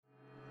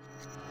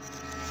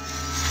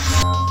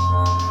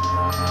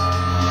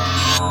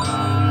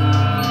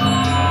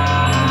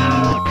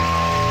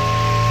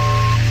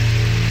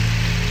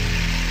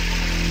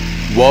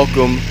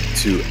Welcome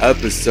to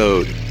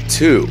episode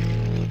 2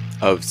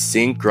 of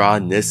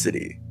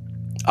Synchronicity.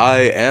 I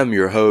am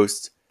your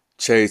host,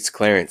 Chase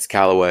Clarence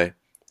Calloway,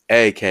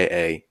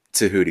 aka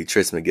Tahuti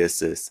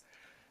Trismegistus,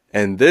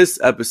 and this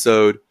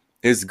episode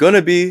is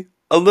gonna be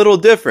a little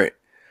different.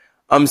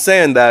 I'm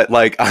saying that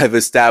like I've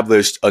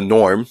established a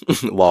norm,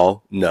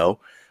 lol, no.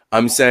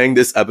 I'm saying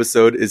this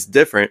episode is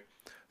different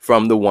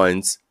from the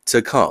ones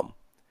to come,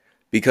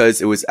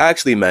 because it was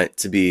actually meant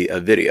to be a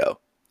video.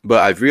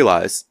 But I've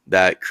realized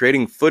that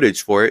creating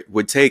footage for it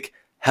would take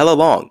hella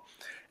long.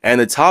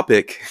 And the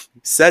topic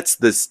sets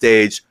the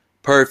stage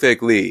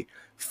perfectly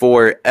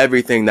for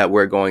everything that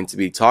we're going to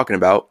be talking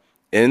about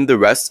in the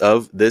rest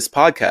of this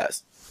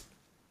podcast,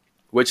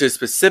 which is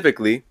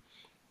specifically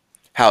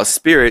how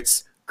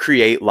spirits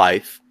create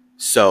life.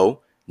 So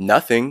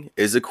nothing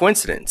is a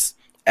coincidence.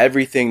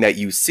 Everything that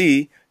you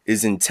see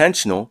is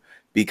intentional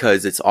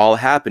because it's all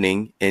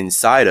happening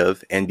inside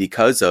of and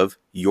because of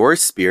your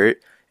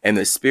spirit and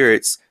the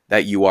spirits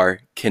that you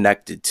are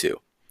connected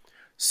to.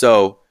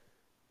 So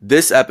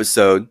this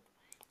episode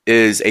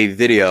is a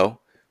video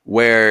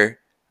where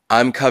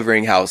I'm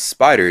covering how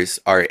spiders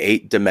are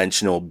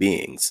 8-dimensional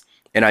beings.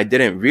 And I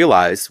didn't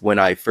realize when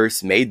I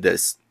first made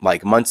this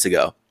like months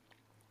ago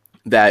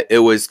that it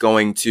was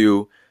going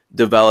to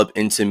develop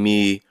into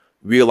me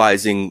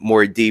realizing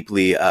more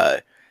deeply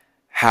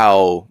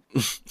how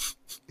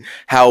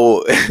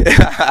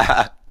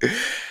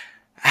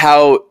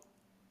how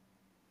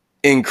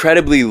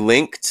incredibly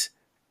linked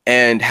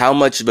and how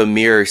much of a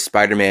mirror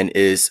Spider-Man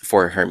is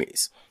for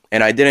Hermes.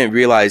 And I didn't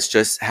realize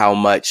just how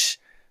much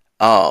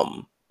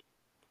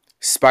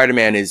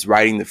Spider-Man is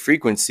riding the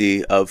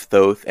frequency of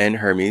Thoth and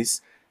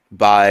Hermes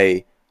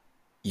by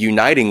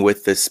uniting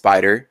with the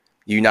spider,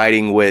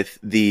 uniting with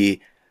the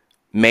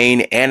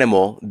main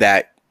animal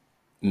that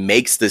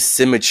makes the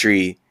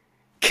symmetry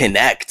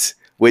connect,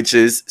 which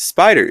is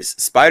spiders.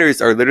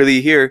 Spiders are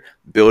literally here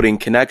building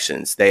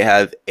connections. They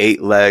have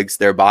 8 legs.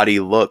 Their body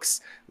looks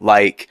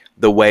like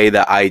the way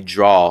that I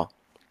draw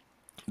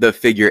the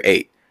figure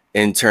 8,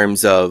 in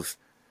terms of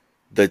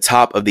the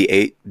top of the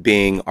 8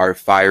 being our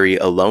fiery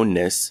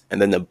aloneness,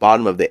 and then the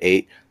bottom of the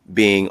 8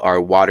 being our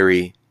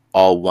watery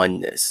all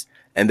oneness.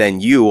 And then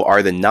you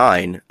are the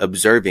 9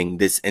 observing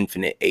this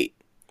infinite 8.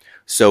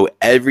 So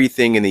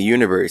everything in the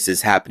universe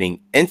is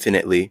happening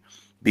infinitely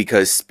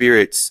because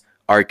spirits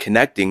are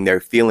connecting their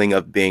feeling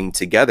of being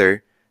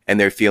together and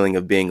their feeling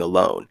of being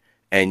alone.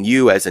 And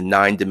you, as a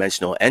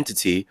 9-dimensional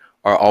entity,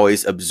 are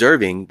always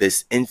observing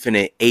this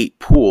infinite 8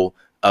 pool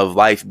of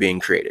life being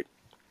created.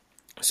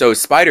 So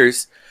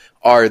spiders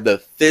are the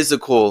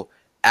physical,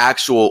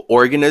 actual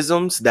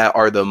organisms that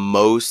are the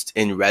most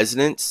in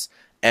resonance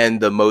and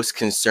the most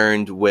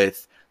concerned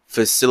with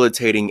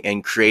facilitating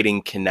and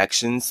creating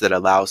connections that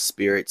allow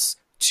spirits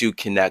to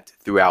connect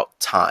throughout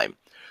time.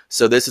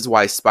 So this is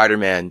why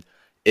Spider-Man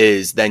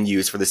is then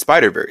used for the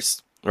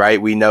Spider-Verse,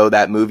 right? We know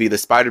that movie, the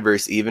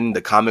Spider-Verse, even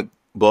the comic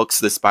books,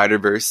 the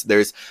Spider-Verse,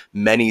 there's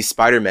many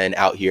Spider-Men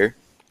out here.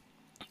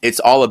 It's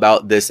all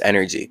about this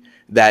energy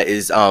that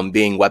is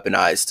being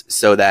weaponized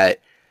so that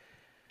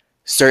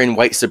certain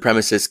white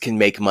supremacists can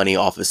make money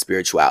off of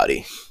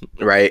spirituality,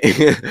 right?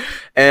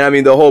 And I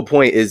mean, the whole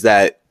point is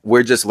that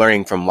we're just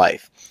learning from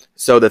life.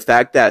 So the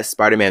fact that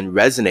Spider-Man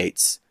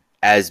resonates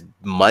as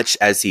much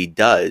as he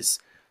does,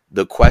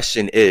 the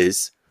question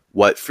is,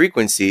 what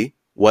frequency,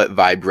 what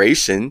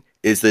vibration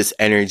is this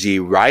energy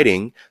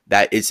riding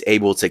that is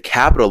able to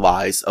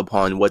capitalize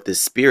upon what the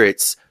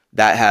spirits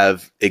that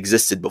have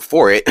existed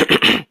before it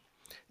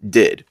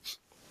did?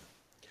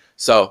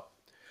 So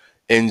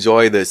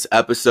enjoy this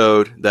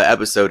episode. The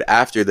episode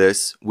after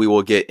this, we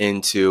will get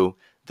into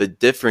the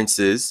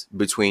differences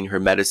between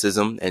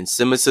Hermeticism and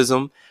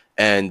Simicism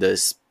and the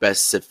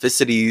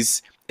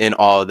specificities in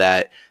all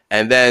that.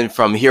 And then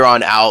from here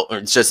on out,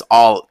 it's just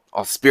all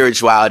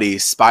spirituality.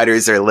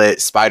 Spiders are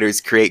lit.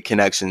 Spiders create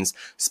connections.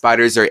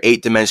 Spiders are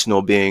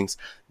 8-dimensional beings.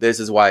 This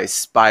is why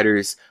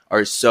spiders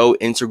are so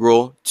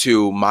integral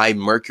to my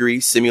Mercury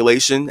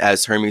simulation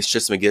as Hermes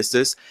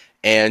Trismegistus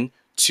and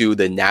to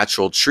the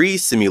natural tree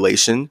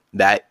simulation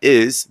that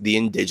is the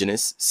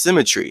indigenous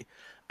symmetry.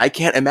 I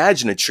can't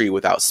imagine a tree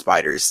without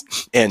spiders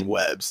and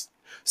webs.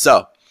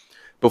 So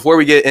before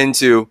we get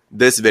into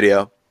this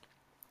video,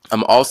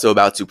 I'm also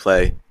about to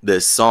play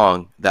this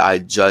song that I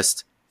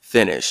just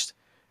finished.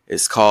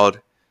 It's called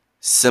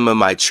Simmer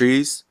My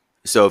Trees.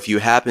 So if you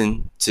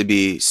happen to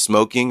be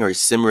smoking or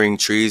simmering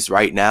trees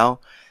right now,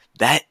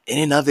 that in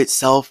and of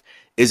itself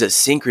is a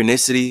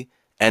synchronicity,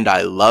 and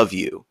I love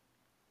you.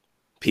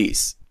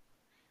 Peace.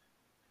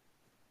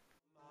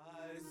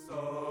 My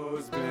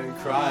soul's been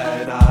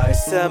crying, I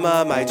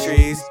simmer my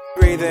trees,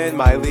 breathe in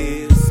my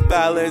leaves,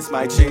 balance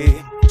my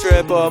chi,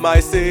 triple my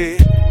C.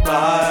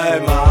 My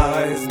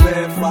mind's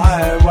been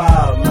flying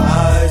wild,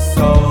 my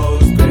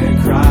soul's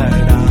been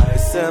crying, I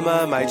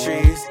simmer my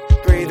trees,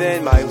 breathe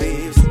in my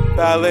leaves,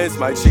 balance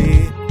my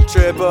chi,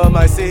 triple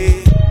my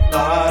C.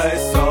 My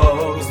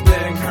soul's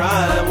been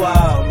crying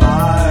while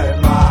my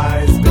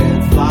mind's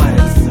been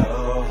flying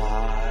so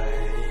high.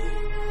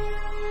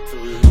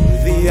 Through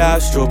the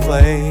astral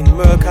plane,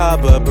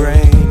 macabre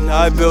brain,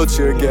 I built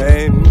your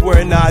game,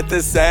 we're not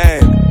the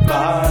same.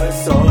 My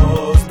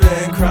soul's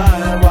been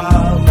crying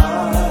while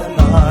my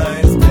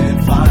mind's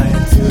been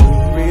flying to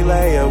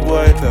relay a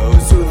word.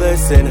 Those who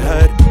listen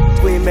heard,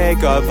 we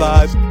make our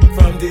vibe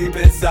from deep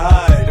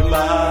inside.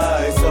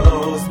 My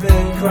soul's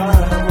been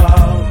crying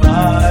while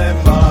my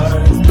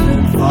mind's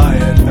been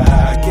flying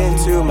back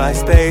into my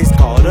space,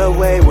 called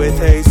away with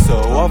haste, so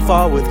I'll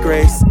fall with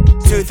grace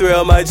to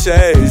thrill my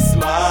chase.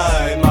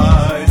 My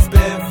mind's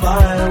been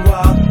flying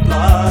while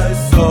my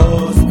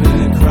soul's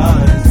been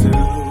crying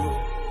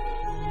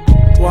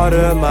too.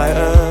 Water my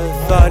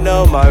earth, I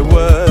know my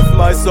worth,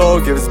 my soul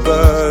gives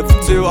birth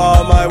to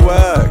all my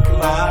work.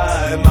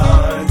 My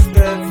mind's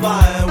been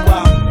flying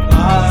while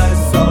my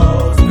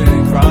soul's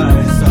been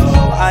crying, so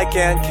I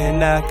can't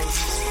connect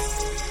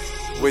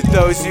with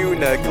those you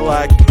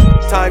neglect.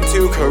 Time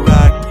to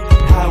correct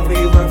how we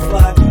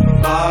reflect.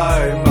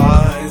 My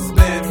mind's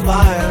been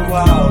flying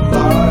while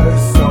my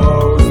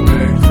soul's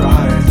been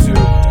crying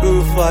too.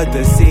 Who flood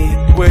the sea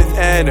with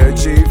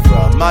energy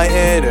from my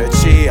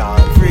energy?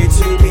 I'm free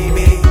to be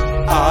me.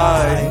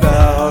 I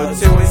felt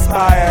to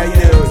inspire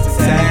you to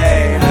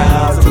say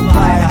how to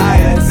fly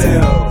higher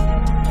too.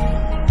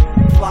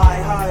 Fly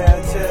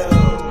higher too.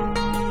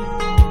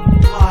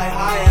 Fly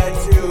higher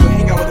too.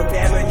 Hang out with the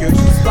fam in your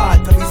true spot.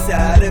 Don't be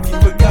sad if you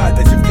forgot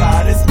that you've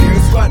got a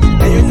spirit squad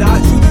and you're not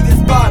true to this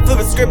spot. Flip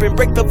a script and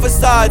break the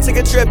facade. Take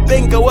a trip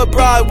and go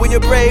abroad. When you're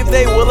brave,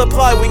 they will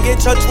apply. We get in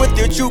touch with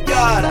your true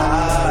God.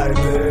 I've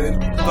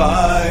been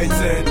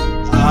fighting.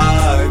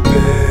 I've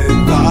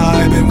been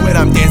vibing when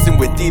I'm dancing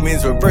with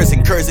demons,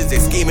 reversing curses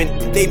and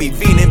scheming. They be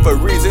fiending for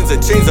reasons to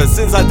change the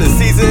sins like the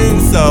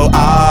seasons. So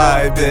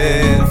I've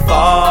been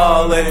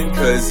falling,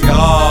 cause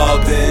y'all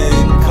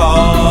been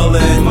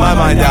calling my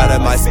mind out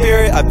of my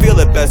spirit. I feel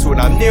it best when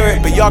I'm near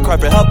it, but y'all cry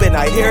for help and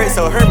I hear it.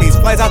 So Hermes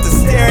flies out to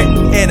stare it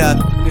in a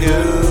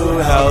new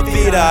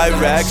healthy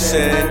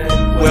direction.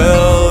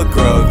 Will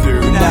grow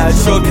through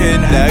natural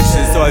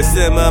connection. So I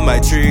simmer my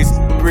trees,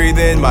 breathe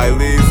in my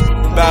leaves,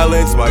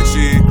 balance my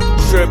chi,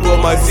 triple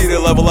my C to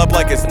level up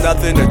like it's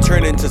nothing, to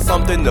turn into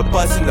something, to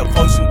bust into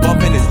function,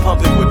 bumping and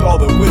pumping with all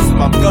the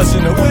wisdom I'm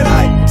gushing. And when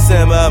I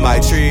simmer my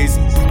trees,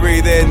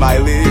 breathe in my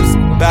leaves,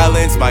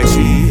 balance my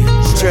chi,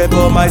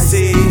 triple my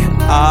C,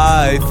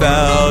 I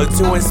felt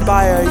to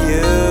inspire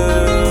you.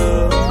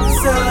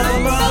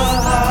 Simmer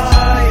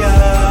higher,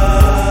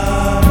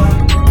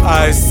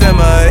 I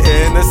simmer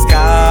in the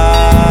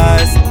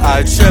skies,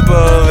 I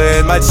triple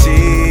in my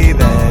chi,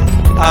 then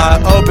I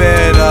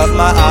open up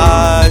my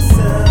eyes.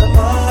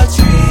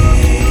 Symmetry,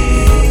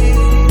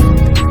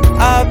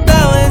 I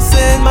balance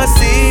in my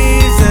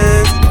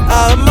seasons.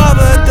 I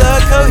mother the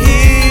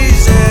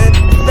cohesion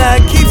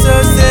that keeps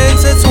us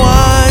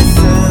intertwined.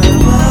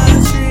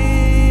 Symmetry,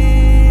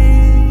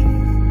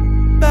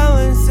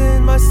 balance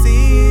in my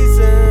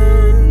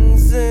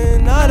seasons,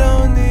 and I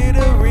don't need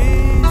a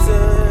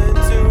reason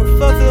to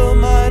fulfill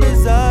my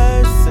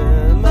desires.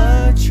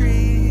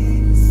 Symmetries.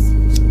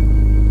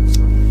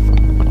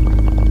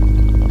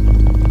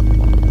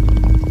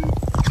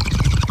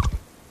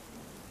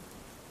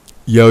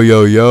 Yo,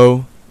 yo,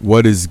 yo,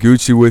 what is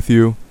Gucci with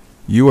you?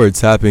 You are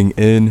tapping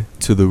in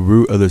to the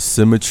root of the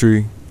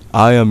symmetry.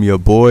 I am your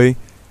boy,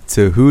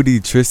 Tahuti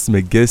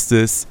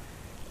Trismegistus,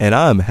 and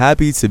I am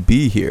happy to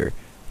be here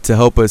to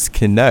help us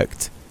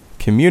connect,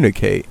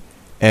 communicate,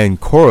 and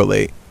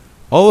correlate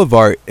all of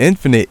our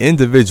infinite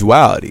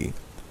individuality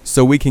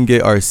so we can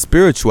get our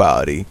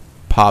spirituality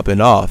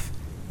popping off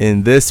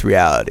in this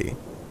reality.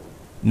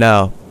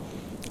 Now,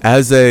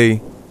 as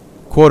a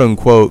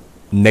quote-unquote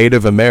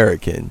Native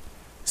American,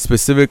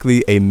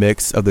 specifically a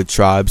mix of the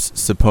tribes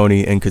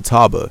Saponi and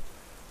Catawba,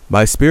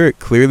 my spirit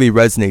clearly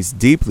resonates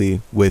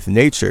deeply with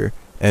nature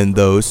and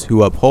those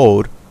who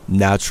uphold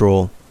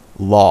natural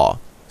law,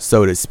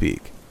 so to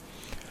speak.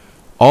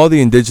 All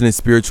the indigenous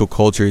spiritual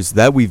cultures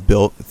that we've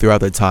built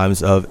throughout the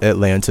times of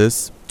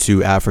Atlantis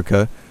to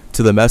Africa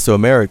to the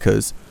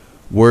Mesoamericas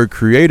were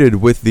created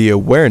with the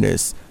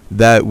awareness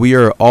that we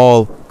are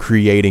all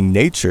creating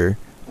nature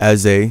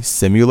as a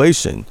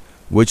simulation,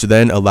 which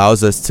then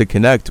allows us to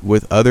connect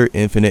with other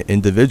infinite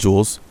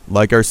individuals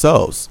like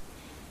ourselves.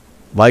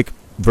 Like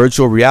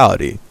virtual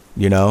reality,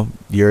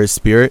 you're a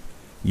spirit,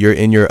 you're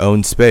in your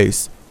own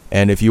space,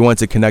 and if you want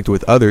to connect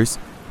with others,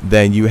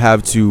 then you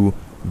have to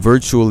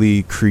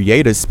virtually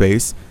create a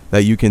space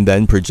that you can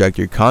then project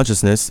your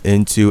consciousness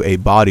into a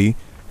body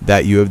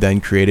that you have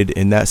then created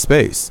in that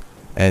space.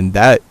 And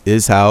that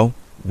is how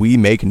we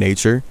make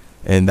nature,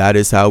 and that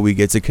is how we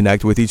get to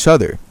connect with each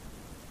other.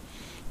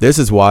 This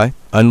is why,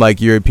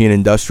 unlike European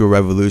Industrial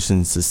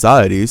Revolution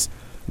societies,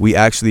 we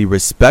actually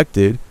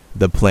respected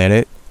the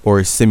planet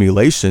or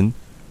simulation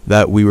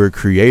that we were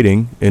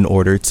creating in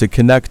order to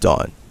connect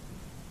on.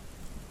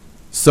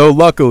 So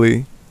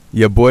luckily,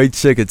 your boy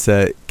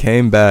Chickatet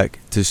came back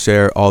to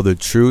share all the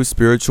true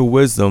spiritual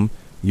wisdom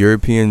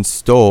Europeans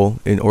stole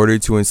in order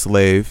to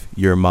enslave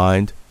your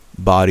mind,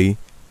 body,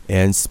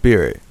 and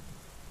spirit.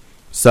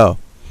 So,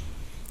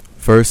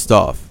 first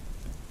off,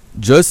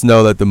 just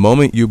know that the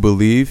moment you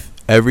believe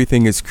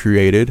everything is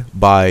created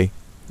by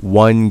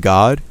one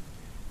God,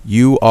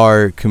 you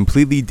are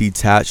completely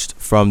detached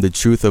from the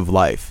truth of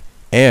life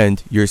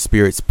and your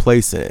spirit's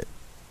place in it.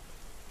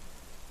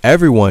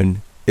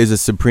 Everyone is a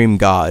supreme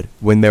God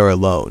when they're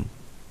alone.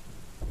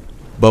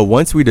 But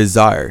once we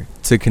desire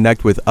to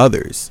connect with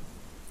others,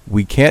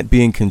 we can't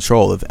be in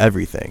control of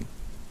everything.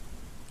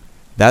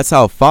 That's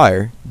how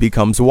fire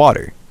becomes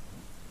water.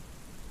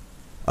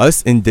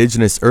 Us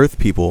indigenous earth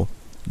people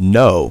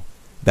know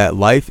that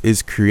life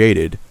is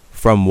created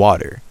from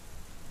water.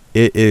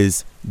 It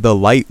is the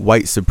light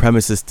white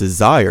supremacist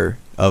desire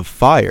of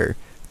fire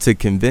to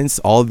convince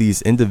all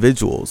these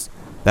individuals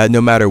that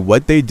no matter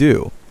what they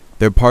do,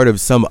 they're part of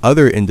some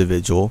other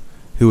individual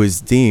who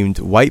is deemed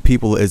white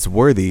people as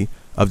worthy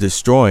of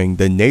destroying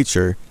the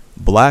nature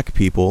black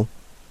people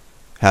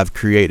have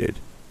created.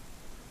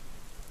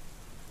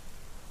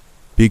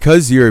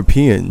 Because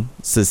European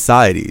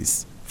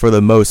societies, for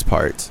the most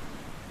part,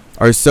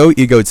 are so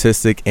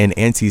egotistic and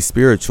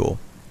anti-spiritual,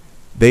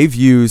 they've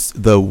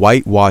used the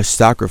whitewashed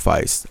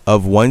sacrifice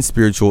of one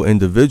spiritual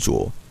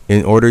individual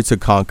in order to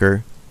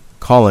conquer,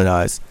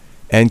 colonize,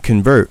 and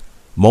convert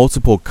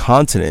multiple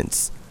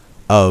continents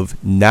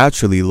of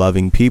naturally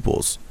loving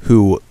peoples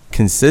who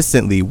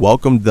consistently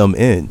welcomed them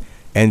in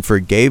and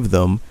forgave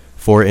them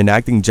for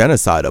enacting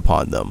genocide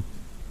upon them.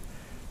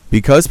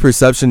 Because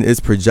perception is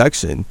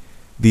projection,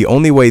 the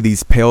only way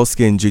these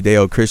pale-skinned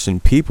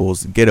Judeo-Christian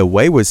peoples get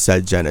away with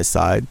said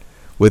genocide,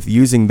 with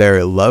using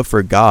their love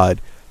for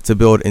God to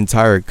build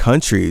entire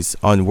countries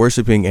on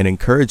worshiping and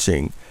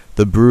encouraging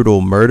the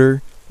brutal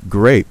murder,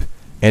 rape,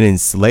 and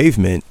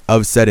enslavement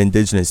of said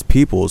indigenous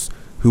peoples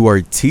who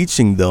are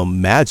teaching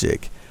them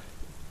magic,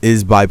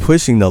 is by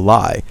pushing the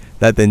lie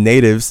that the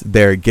natives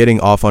they're getting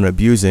off on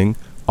abusing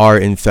are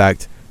in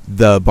fact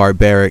the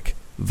barbaric,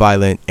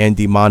 violent, and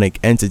demonic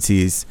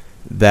entities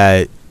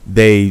that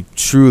they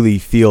truly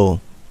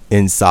feel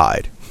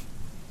inside.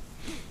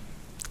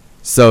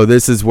 So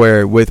this is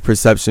where, with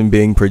perception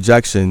being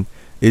projection,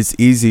 it's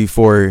easy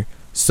for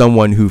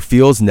someone who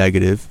feels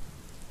negative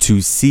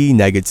to see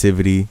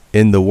negativity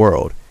in the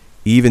world.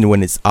 Even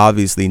when it's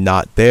obviously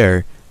not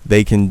there,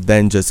 they can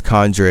then just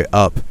conjure it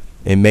up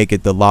and make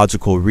it the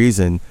logical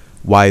reason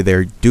why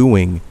they're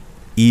doing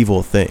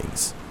evil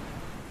things.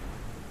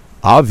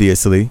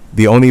 Obviously,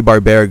 the only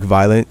barbaric,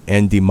 violent,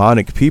 and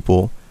demonic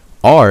people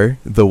are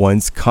the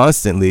ones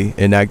constantly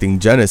enacting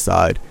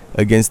genocide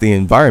against the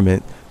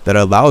environment that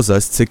allows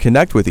us to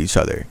connect with each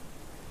other.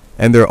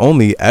 And they're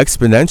only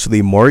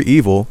exponentially more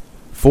evil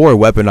for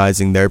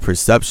weaponizing their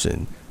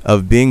perception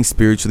of being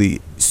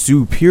spiritually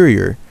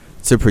superior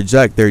to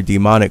project their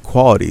demonic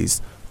qualities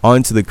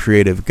onto the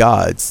creative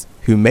gods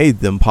who made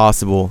them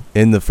possible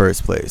in the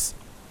first place.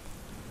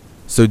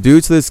 So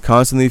due to this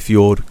constantly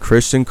fueled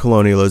Christian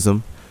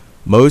colonialism,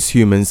 most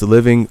humans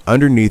living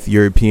underneath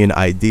European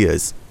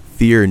ideas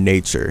fear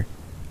nature,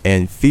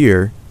 and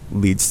fear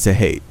leads to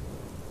hate.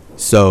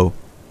 So,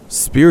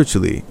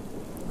 spiritually,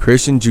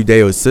 Christian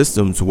Judeo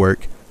systems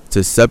work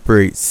to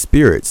separate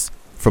spirits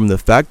from the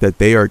fact that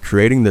they are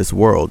creating this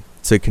world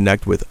to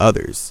connect with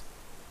others.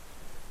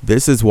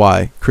 This is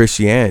why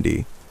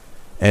Christianity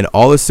and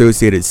all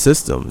associated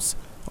systems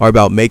are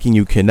about making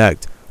you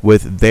connect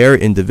with their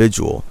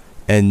individual,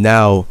 and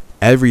now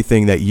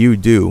everything that you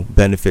do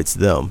benefits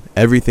them.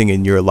 Everything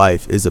in your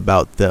life is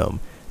about them,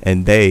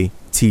 and they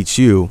teach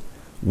you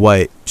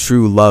what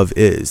true love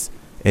is.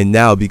 And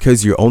now,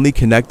 because you're only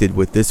connected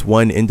with this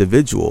one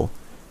individual,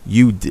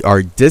 you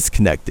are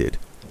disconnected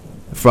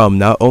from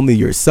not only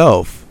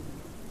yourself,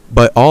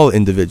 but all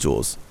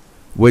individuals,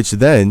 which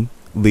then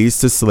leads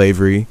to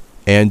slavery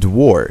and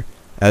war,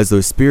 as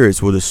those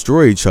spirits will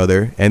destroy each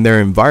other and their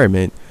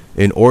environment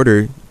in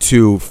order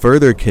to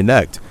further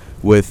connect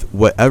with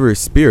whatever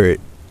spirit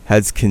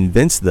has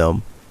convinced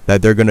them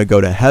that they're going to go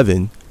to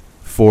heaven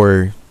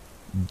for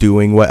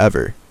doing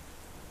whatever.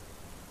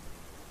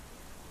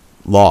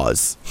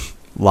 Laws.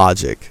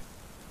 Logic.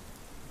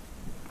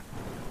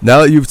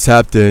 Now that you've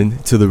tapped in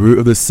to the root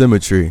of the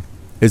symmetry,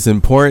 it's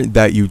important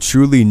that you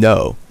truly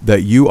know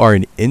that you are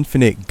an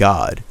infinite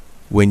God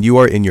when you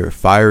are in your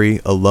fiery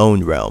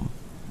alone realm,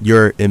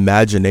 your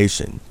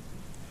imagination.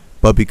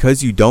 But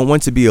because you don't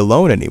want to be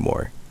alone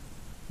anymore,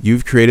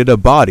 you've created a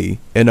body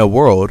in a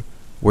world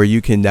where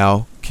you can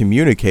now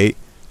communicate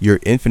your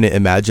infinite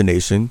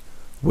imagination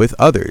with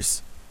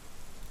others.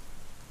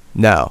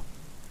 Now,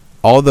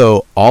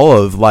 although all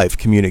of life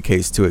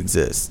communicates to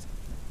exist,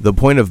 the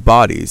point of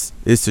bodies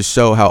is to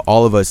show how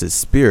all of us as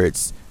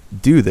spirits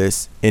do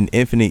this in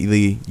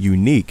infinitely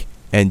unique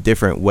and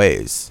different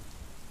ways.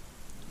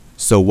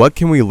 So what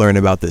can we learn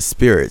about the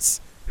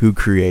spirits who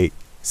create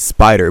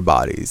spider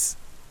bodies?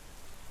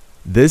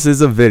 This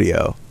is a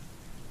video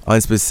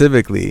on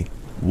specifically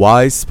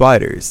why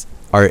spiders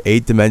are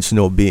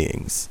 8-dimensional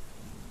beings.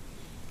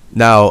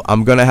 Now,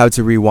 I'm going to have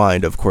to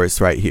rewind, of course,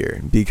 right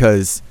here,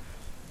 because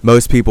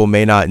most people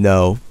may not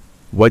know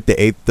what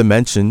the eighth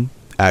dimension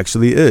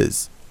actually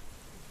is.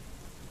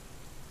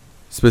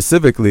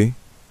 Specifically,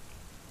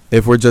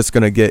 if we're just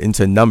going to get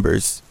into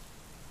numbers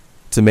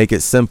to make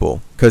it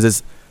simple, because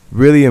it's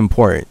really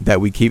important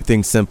that we keep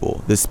things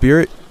simple. The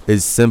spirit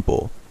is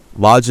simple.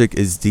 Logic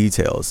is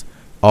details.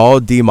 All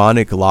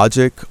demonic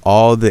logic,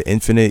 all the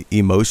infinite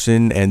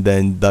emotion, and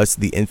then thus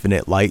the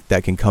infinite light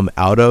that can come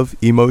out of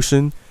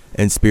emotion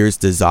and spirit's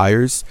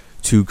desires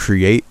to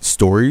create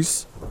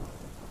stories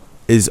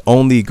is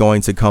only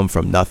going to come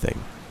from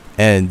nothing.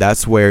 And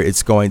that's where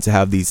it's going to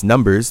have these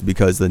numbers,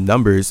 because the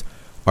numbers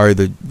are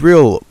the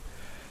real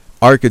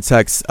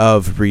architects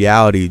of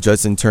reality,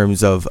 just in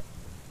terms of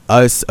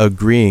us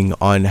agreeing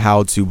on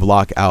how to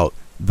block out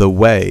the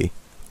way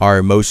our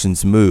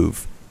emotions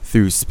move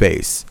through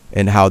space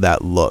and how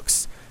that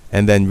looks,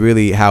 and then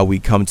really how we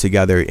come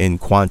together in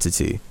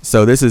quantity.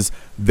 So this is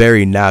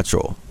very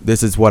natural.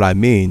 This is what I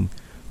mean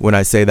when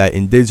I say that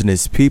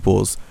indigenous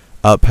peoples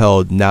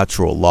upheld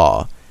natural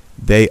law.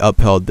 They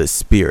upheld the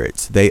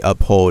spirit. They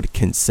uphold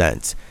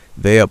consent.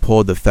 They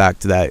uphold the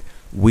fact that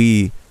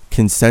we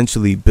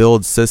consensually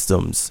build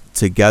systems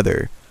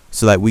together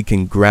so that we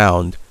can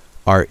ground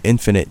our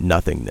infinite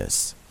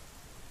nothingness.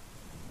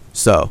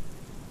 So,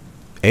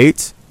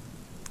 8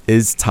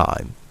 is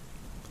time.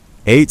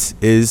 8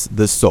 is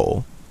the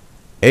soul.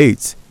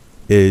 8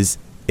 is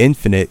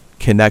infinite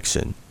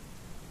connection.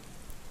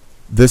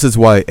 This is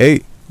why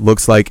 8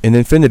 looks like an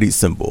infinity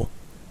symbol.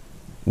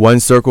 One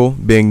circle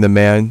being the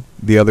man,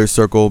 the other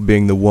circle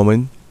being the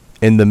woman,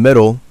 in the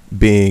middle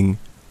being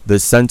the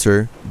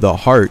center, the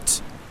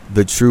heart,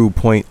 the true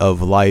point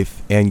of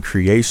life and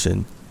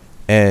creation,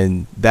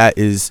 and that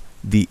is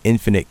the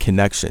infinite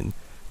connection.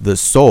 The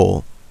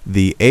soul,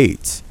 the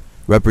 8,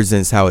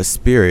 represents how a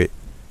spirit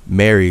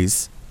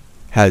marries,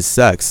 has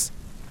sex,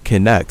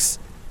 connects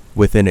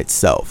within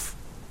itself.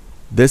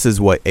 This is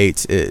what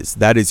 8 is.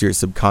 That is your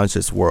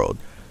subconscious world.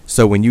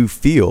 So when you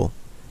feel,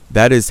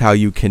 that is how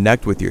you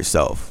connect with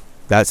yourself.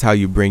 That's how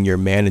you bring your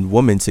man and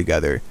woman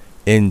together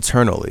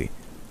internally.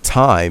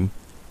 Time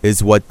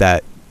is what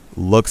that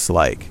looks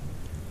like.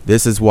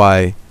 This is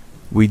why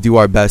we do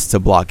our best to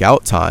block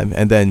out time,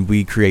 and then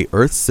we create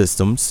earth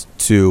systems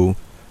to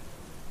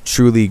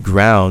truly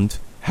ground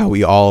how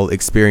we all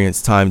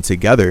experience time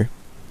together.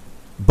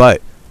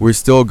 But we're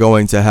still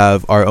going to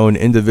have our own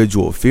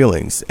individual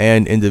feelings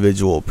and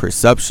individual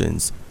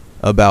perceptions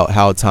about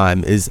how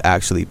time is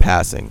actually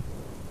passing.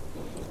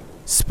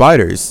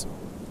 Spiders,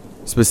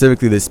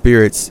 specifically the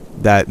spirits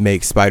that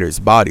make spiders'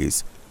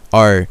 bodies,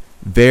 are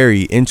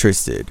very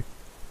interested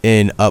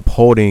in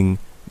upholding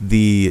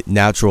the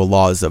natural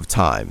laws of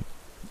time.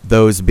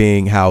 Those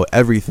being how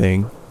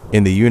everything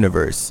in the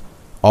universe,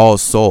 all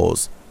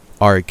souls,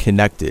 are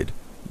connected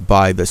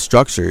by the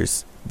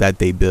structures that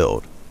they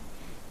build.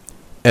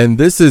 And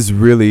this is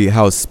really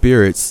how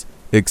spirits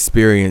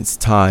experience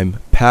time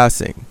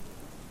passing.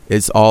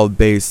 It's all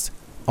based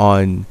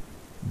on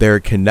their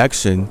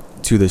connection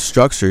to the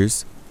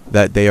structures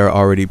that they are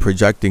already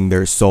projecting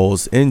their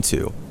souls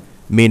into,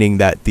 meaning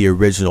that the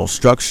original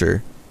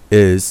structure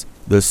is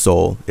the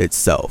soul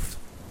itself.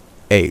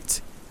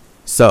 8.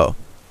 So,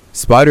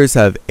 spiders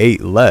have 8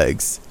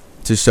 legs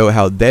to show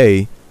how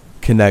they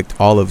connect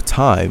all of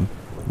time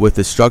with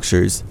the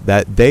structures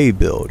that they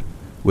build,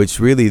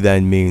 which really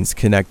then means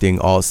connecting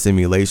all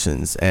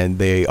simulations, and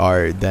they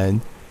are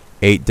then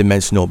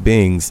 8-dimensional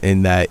beings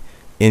in that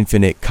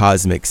infinite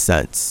cosmic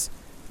sense.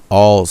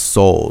 All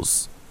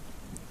souls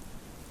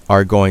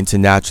are going to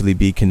naturally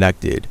be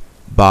connected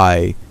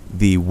by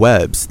the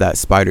webs that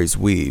spiders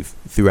weave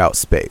throughout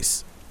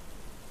space.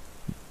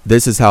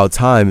 This is how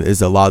time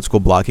is a logical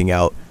blocking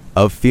out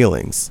of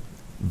feelings,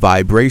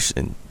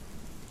 vibration.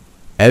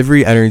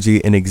 Every energy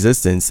in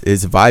existence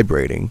is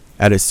vibrating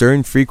at a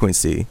certain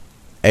frequency,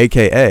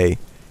 aka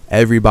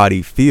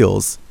everybody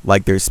feels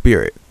like their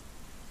spirit.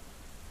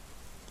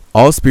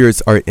 All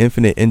spirits are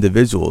infinite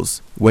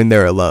individuals when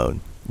they're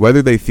alone,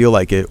 whether they feel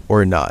like it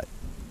or not.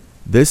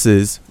 This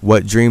is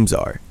what dreams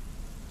are.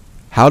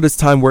 How does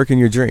time work in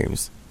your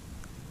dreams?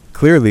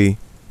 Clearly,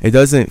 it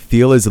doesn't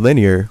feel as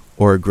linear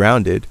or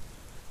grounded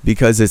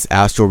because it's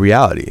astral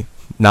reality,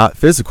 not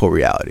physical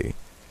reality.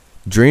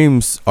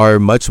 Dreams are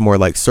much more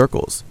like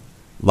circles.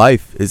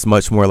 Life is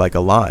much more like a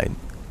line.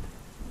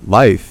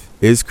 Life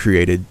is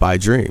created by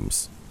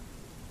dreams.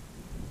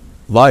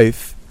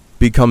 Life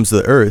becomes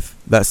the earth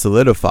that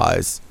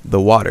solidifies the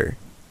water.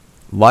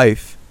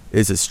 Life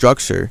is a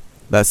structure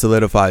that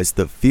solidifies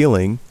the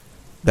feeling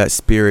that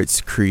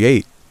spirits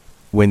create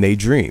when they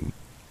dream.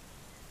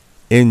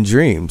 In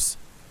dreams,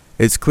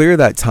 it's clear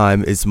that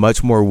time is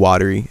much more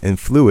watery and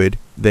fluid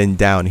than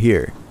down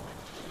here,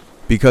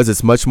 because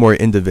it's much more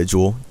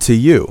individual to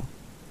you.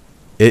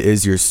 It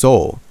is your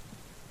soul.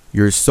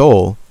 Your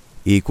soul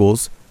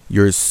equals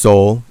your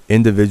soul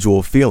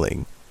individual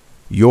feeling,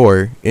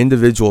 your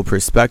individual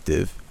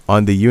perspective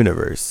on the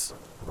universe.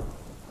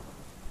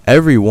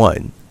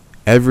 Everyone,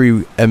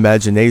 every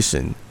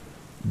imagination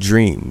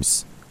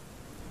dreams.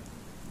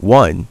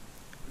 1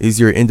 is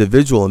your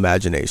individual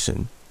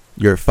imagination,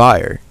 your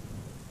fire.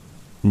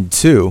 And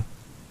 2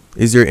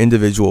 is your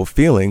individual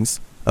feelings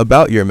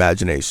about your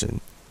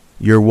imagination,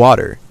 your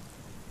water.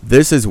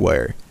 This is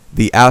where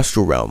the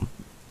astral realm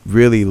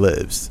really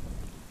lives.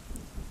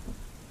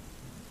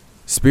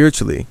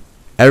 Spiritually,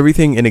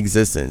 everything in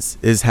existence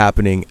is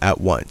happening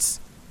at once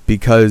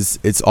because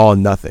it's all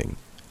nothing.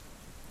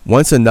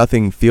 Once a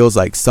nothing feels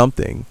like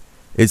something,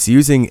 it's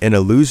using an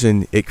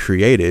illusion it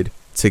created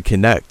to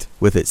connect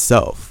with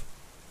itself.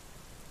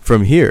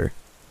 From here,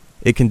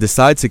 it can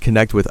decide to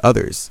connect with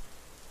others.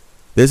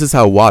 This is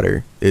how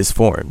water is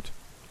formed.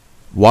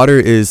 Water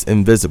is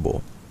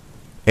invisible.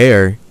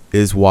 Air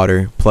is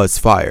water plus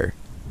fire,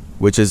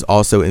 which is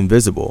also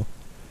invisible,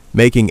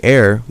 making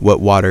air what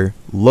water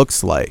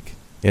looks like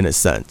in a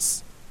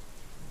sense.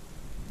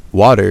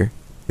 Water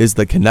is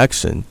the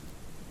connection.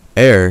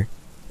 Air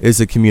is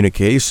a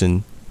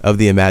communication of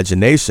the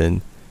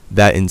imagination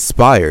that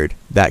inspired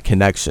that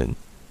connection.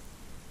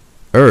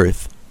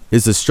 Earth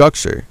is a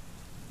structure,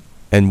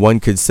 and one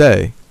could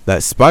say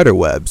that spider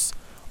webs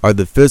are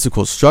the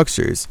physical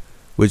structures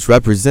which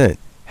represent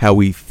how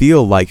we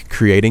feel like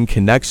creating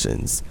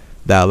connections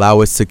that allow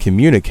us to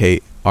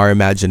communicate our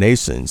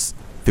imaginations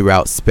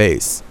throughout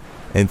space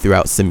and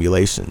throughout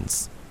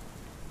simulations.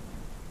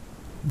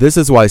 This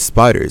is why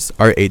spiders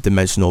are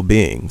 8-dimensional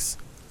beings.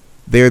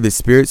 They are the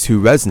spirits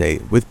who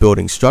resonate with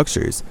building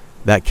structures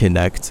that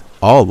connect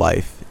all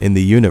life in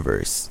the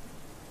universe.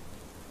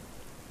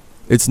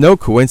 It's no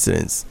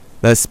coincidence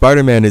that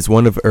Spider-Man is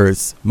one of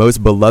Earth's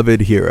most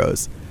beloved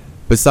heroes,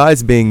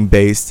 besides being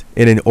based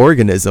in an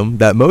organism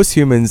that most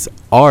humans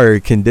are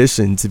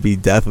conditioned to be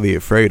deathly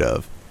afraid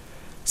of.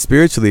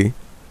 Spiritually,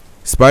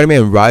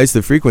 Spider-Man rides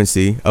the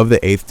frequency of the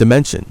 8th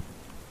dimension,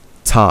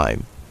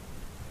 time.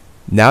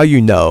 Now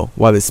you know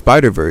why the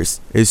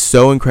Spider-Verse is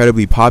so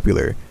incredibly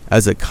popular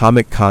as a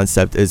comic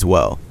concept as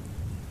well.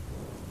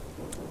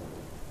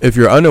 If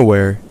you're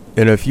unaware,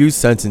 in a few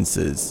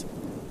sentences,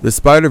 the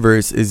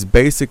Spider-Verse is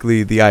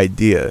basically the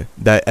idea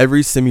that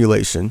every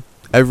simulation,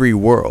 every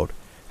world,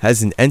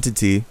 has an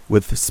entity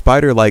with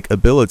spider-like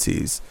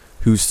abilities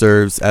who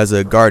serves as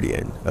a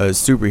guardian, a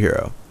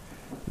superhero.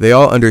 They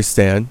all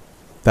understand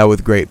that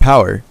with great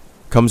power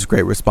comes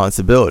great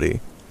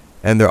responsibility,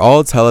 and they're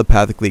all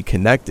telepathically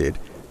connected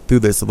through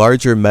this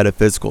larger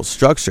metaphysical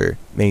structure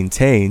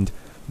maintained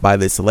by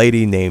this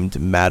lady named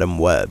Madam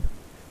Web.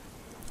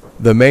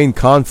 The main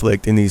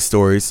conflict in these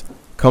stories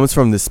comes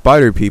from the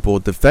spider people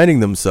defending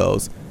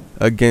themselves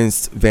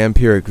against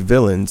vampiric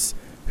villains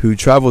who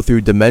travel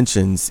through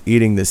dimensions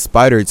eating the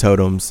spider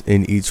totems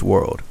in each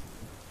world.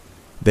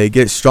 They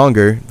get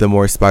stronger the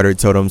more spider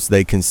totems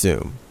they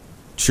consume.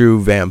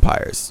 True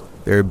vampires.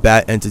 They're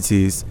bat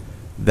entities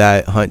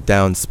that hunt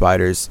down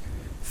spiders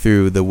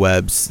through the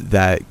webs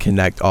that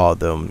connect all of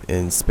them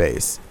in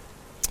space.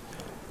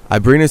 I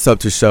bring this up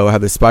to show how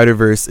the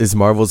Spider-Verse is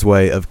Marvel's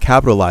way of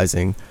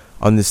capitalizing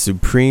on the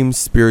supreme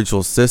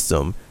spiritual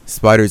system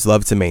spiders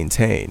love to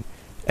maintain,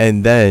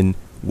 and then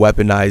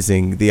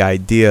weaponizing the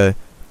idea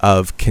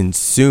of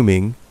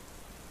consuming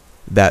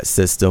that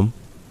system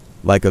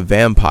like a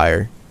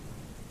vampire,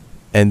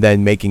 and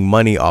then making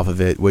money off of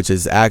it, which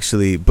is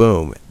actually,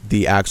 boom,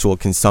 the actual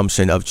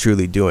consumption of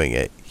truly doing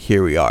it.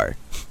 Here we are.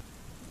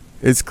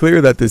 It's clear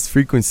that this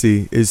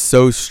frequency is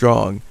so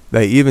strong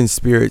that even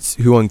spirits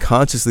who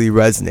unconsciously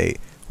resonate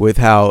with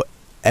how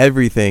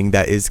everything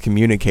that is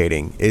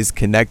communicating is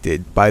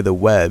connected by the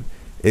web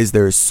is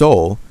their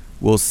soul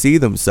will see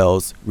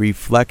themselves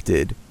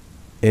reflected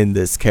in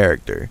this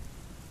character.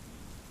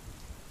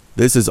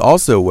 This is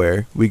also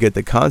where we get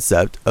the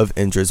concept of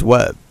Indra's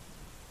web.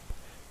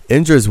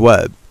 Indra's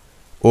web,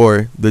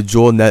 or the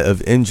jewel net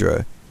of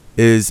Indra,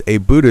 is a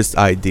Buddhist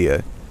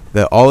idea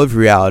that all of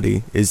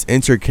reality is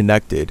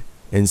interconnected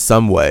in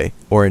some way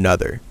or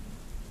another.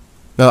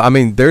 Now,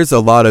 there's a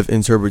lot of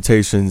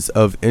interpretations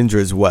of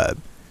Indra's web.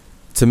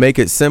 To make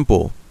it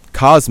simple,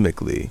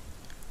 cosmically,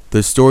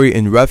 the story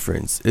in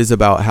reference is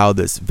about how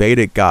this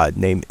Vedic god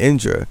named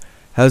Indra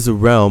has a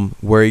realm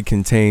where he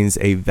contains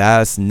a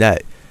vast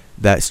net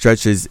that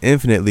stretches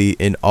infinitely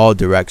in all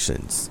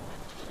directions.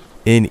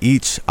 In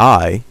each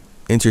eye,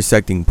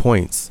 intersecting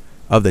points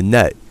of the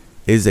net,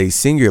 is a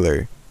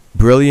singular,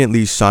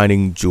 brilliantly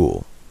shining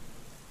jewel.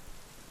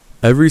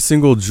 Every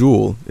single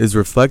jewel is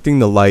reflecting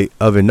the light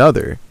of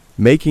another,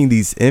 making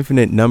these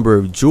infinite number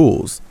of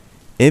jewels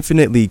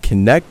infinitely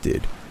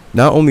connected,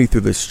 not only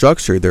through the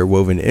structure they're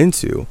woven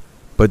into,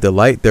 but the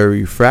light they're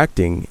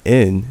refracting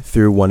in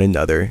through one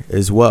another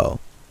as well.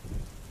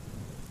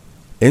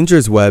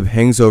 Indra's web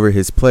hangs over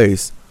his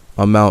place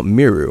on Mount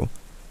Meru,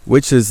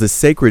 which is the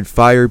sacred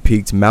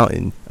fire-peaked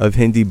mountain of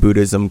Hindi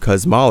Buddhism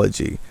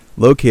cosmology,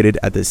 located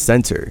at the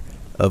center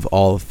of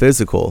all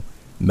physical,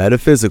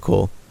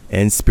 metaphysical,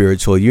 and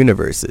spiritual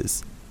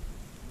universes.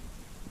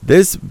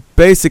 This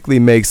basically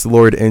makes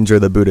Lord Indra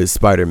the Buddhist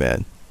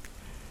Spider-Man.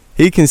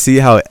 He can see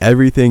how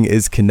everything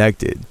is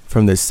connected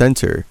from the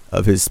center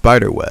of his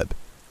spider web.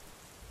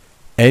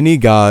 Any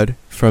god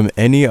from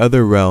any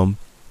other realm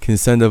can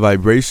send a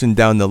vibration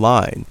down the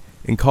line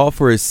and call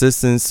for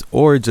assistance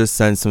or just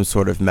send some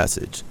sort of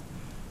message.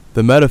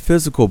 The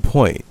metaphysical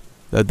point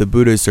that the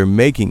Buddhists are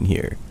making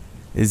here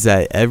is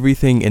that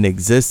everything in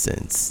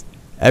existence,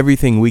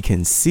 everything we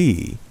can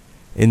see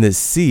in the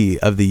sea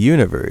of the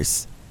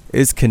universe,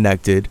 is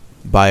connected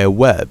by a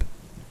web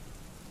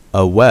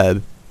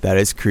that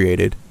is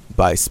created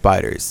by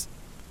spiders.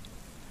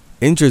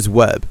 Indra's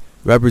web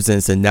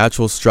represents the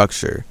natural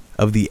structure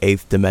of the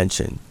eighth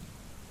dimension.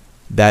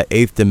 That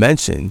eighth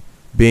dimension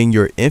being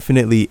your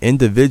infinitely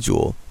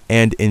individual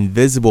and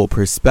invisible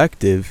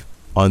perspective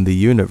on the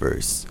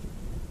universe.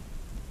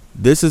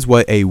 This is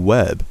what a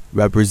web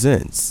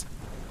represents.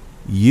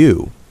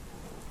 You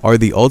are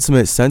the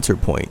ultimate center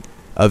point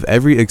of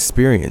every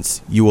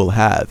experience you will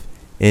have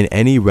in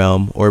any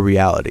realm or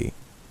reality.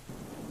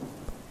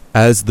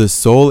 As the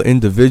sole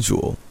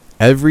individual,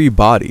 every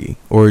body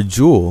or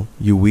jewel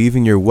you weave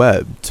in your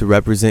web to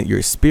represent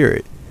your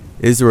spirit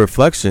is a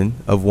reflection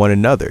of one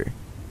another,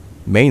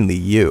 mainly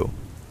you.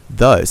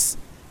 Thus,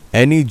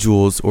 any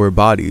jewels or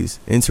bodies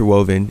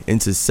interwoven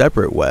into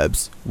separate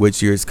webs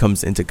which yours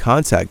comes into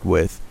contact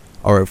with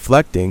are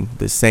reflecting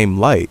the same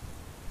light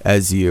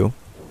as you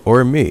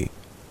or me.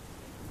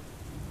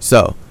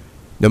 So,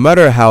 no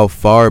matter how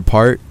far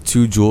apart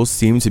two jewels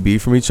seem to be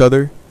from each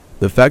other,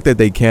 the fact that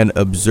they can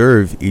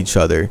observe each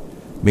other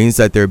means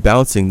that they're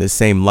bouncing the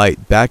same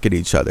light back at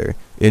each other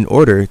in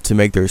order to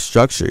make their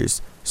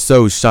structures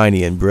so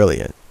shiny and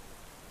brilliant.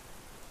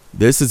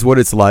 This is what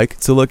it's like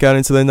to look out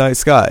into the night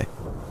sky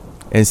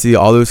and see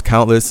all those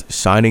countless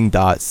shining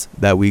dots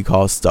that we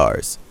call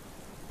stars.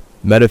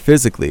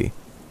 Metaphysically,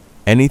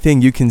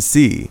 anything you can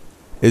see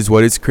is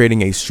what is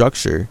creating a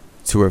structure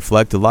to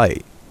reflect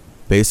light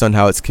based on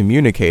how it's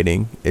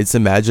communicating its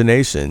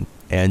imagination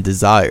and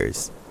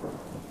desires.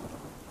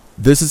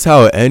 This is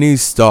how any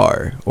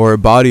star or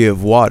body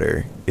of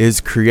water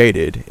is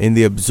created in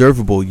the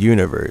observable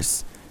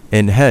universe,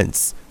 and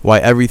hence why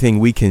everything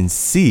we can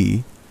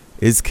see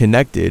is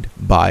connected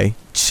by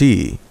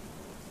chi.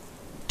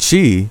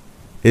 Chi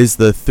is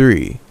the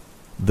three,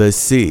 the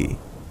sea.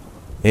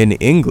 In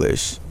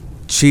English,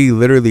 chi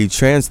literally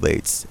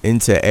translates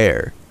into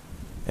air,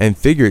 and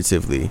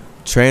figuratively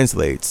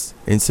translates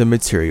into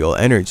material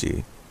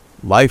energy,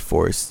 life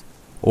force,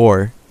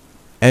 or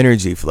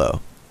energy flow.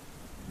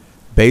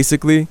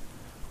 Basically,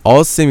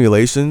 all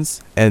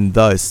simulations, and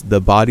thus the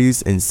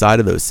bodies inside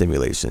of those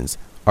simulations,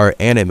 are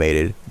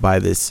animated by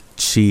this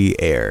chi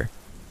air.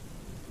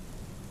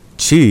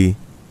 Chi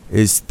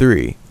is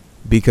 3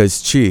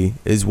 because chi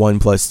is 1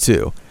 plus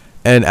 2.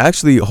 And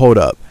actually, hold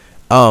up.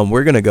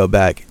 We're going to go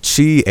back.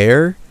 Chi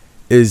air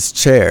is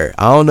chair.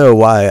 I don't know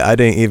why I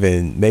didn't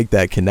even make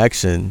that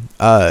connection.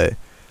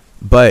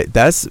 But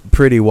that's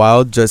pretty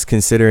wild, just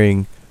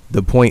considering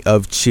the point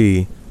of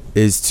chi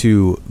is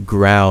to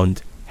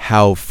ground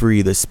how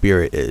free the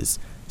spirit is.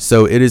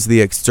 So it is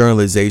the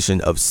externalization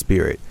of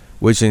spirit,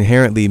 which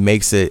inherently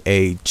makes it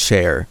a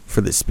chair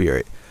for the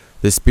spirit.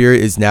 The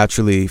spirit is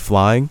naturally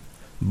flying,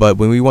 but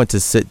when we want to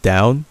sit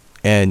down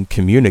and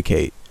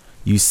communicate,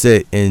 you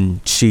sit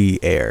in chi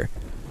air.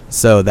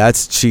 So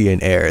that's chi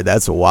and air.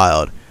 That's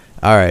wild.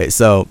 All right,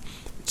 so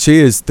chi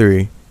is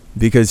 3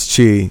 because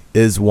chi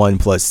is 1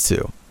 plus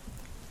 2.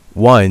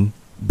 1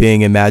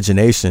 being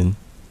imagination,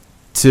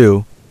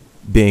 2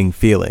 being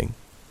feeling.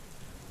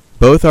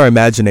 Both our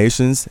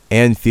imaginations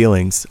and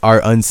feelings are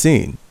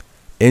unseen,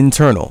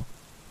 internal.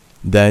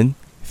 Then,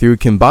 through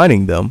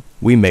combining them,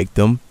 we make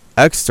them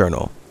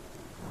external.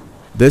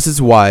 This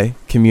is why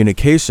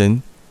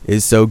communication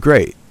is so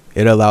great.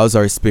 It allows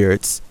our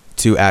spirits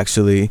to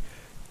actually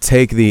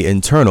take the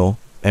internal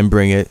and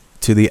bring it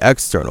to the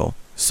external,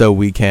 so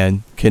we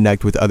can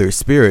connect with other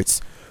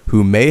spirits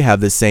who may have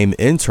the same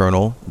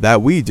internal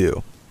that we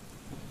do.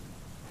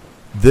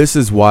 This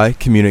is why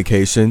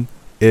communication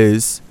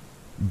is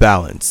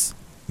balance,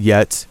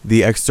 yet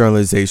the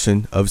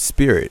externalization of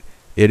spirit.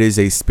 It is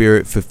a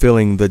spirit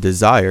fulfilling the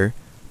desire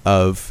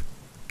of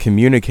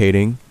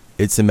communicating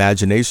its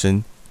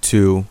imagination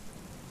to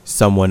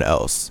someone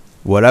else,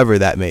 whatever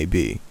that may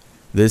be.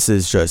 This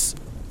is just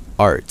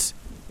art.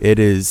 It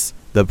is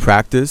the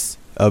practice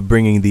of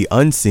bringing the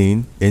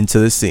unseen into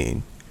the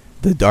seen,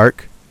 the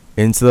dark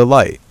into the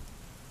light,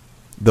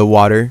 the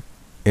water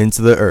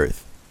into the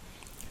earth.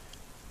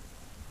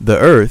 The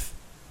earth,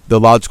 the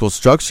logical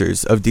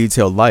structures of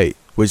detailed light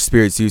which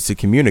spirits use to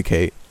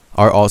communicate,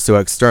 are also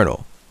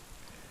external.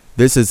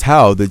 This is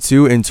how the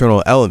two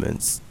internal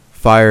elements,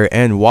 fire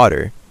and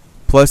water,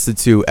 plus the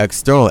two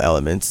external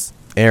elements,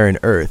 air and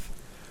earth,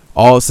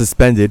 all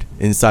suspended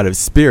inside of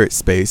spirit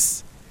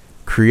space,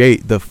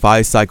 create the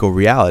 5-cycle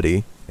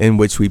reality in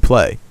which we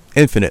play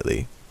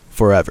infinitely,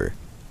 forever.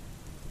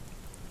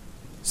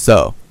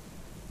 So,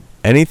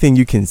 anything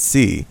you can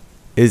see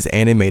is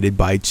animated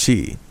by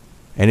chi.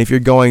 And if you're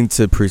going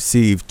to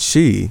perceive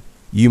chi,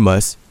 you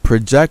must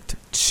project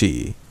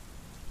chi.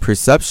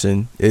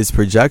 Perception is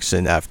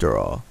projection after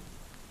all.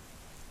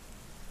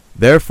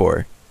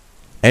 Therefore,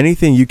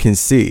 anything you can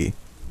see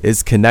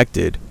is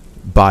connected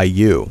by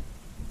you.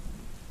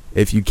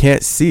 If you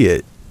can't see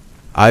it,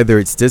 either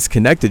it's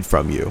disconnected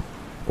from you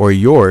or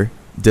you're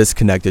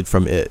disconnected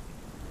from it.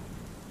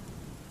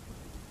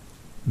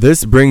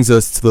 This brings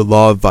us to the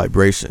law of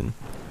vibration.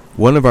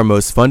 one of our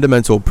most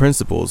fundamental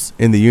principles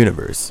in the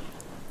universe,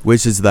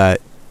 which is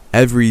that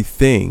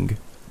everything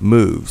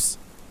moves.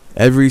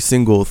 Every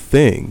single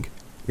thing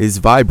is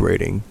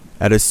vibrating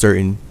at a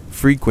certain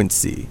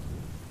frequency.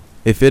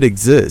 If it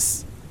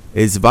exists,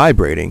 it's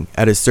vibrating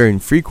at a certain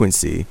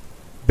frequency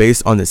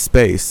based on the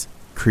space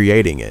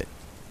creating it.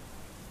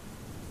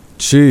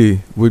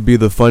 Chi would be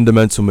the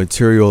fundamental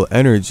material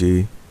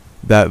energy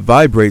that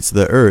vibrates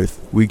the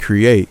earth we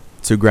create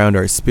to ground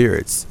our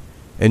spirits.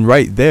 And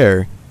right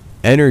there,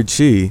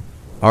 energy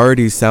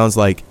already sounds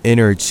like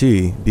inner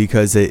chi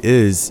because it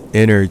is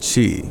inner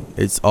chi.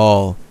 It's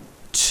all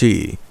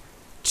chi.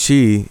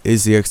 Chi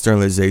is the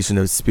externalization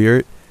of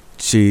spirit.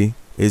 Chi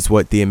is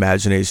what the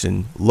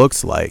imagination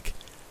looks like.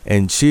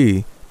 And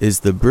chi is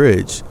the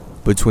bridge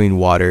between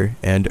water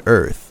and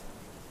earth.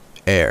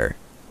 Air.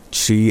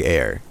 Chi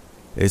air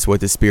is what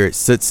the spirit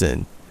sits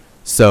in,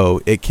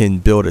 so it can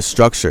build a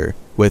structure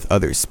with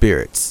other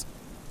spirits.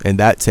 And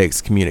that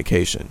takes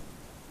communication.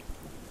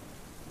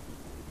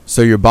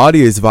 So your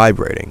body is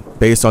vibrating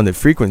based on the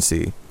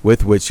frequency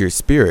with which your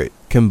spirit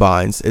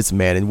combines its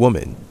man and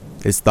woman,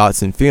 its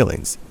thoughts and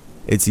feelings,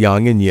 its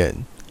yang and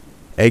yin,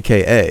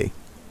 aka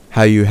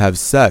how you have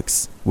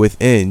sex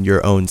within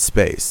your own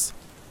space.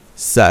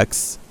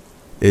 Sex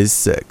is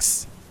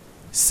 6.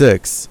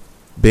 6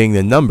 being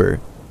the number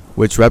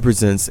which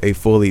represents a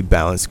fully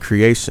balanced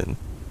creation.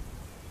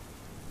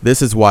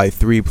 This is why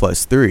 3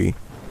 plus 3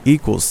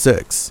 equals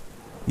 6,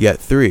 yet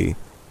 3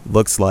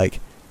 looks like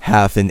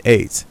half an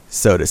 8,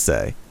 so to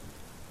say.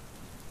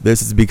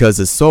 This is because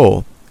the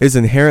soul is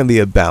inherently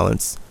a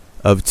balance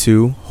of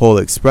 2 whole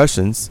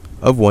expressions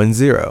of 1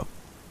 0.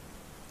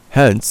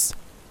 Hence,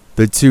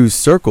 the 2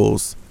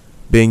 circles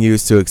being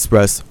used to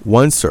express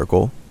 1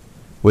 circle,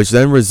 which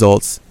then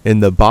results in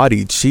the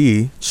body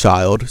chi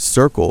child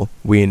circle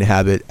we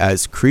inhabit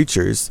as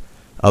creatures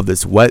of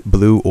this wet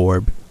blue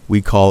orb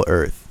we call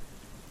Earth.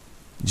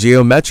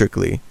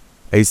 Geometrically,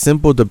 a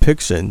simple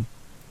depiction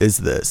is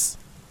this.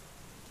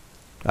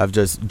 I've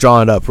just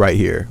drawn it up right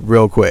here,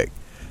 real quick.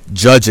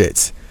 Judge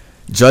it.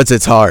 Judge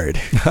it hard.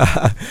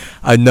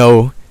 I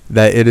know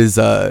that it is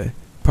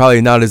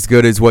probably not as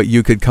good as what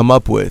you could come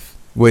up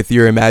with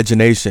your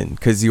imagination,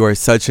 because you are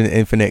such an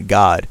infinite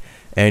God.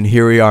 And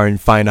here we are in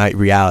finite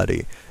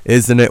reality.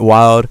 Isn't it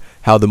wild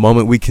how the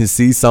moment we can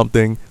see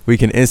something, we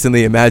can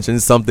instantly imagine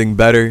something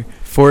better?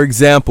 For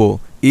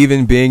example,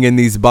 even being in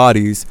these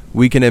bodies,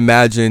 we can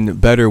imagine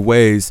better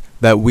ways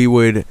that we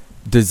would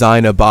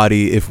design a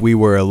body if we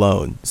were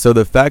alone. So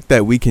the fact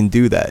that we can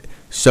do that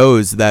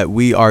shows that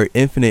we are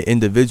infinite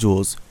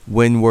individuals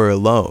when we're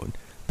alone.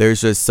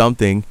 There's just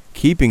something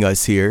keeping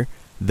us here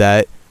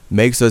that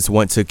makes us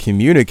want to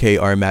communicate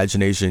our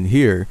imagination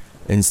here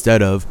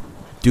instead of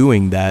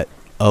doing that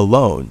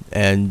alone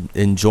and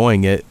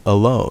enjoying it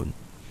alone.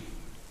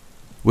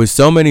 With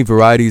so many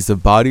varieties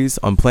of bodies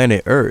on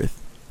planet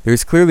Earth,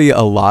 there's clearly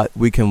a lot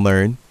we can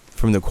learn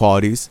from the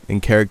qualities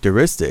and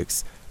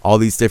characteristics all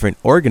these different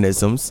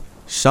organisms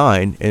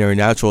shine in their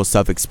natural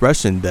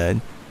self-expression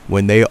then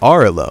when they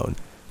are alone,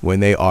 when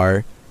they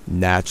are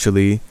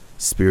naturally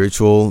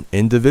spiritual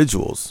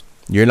individuals.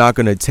 You're not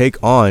going to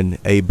take on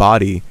a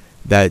body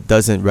that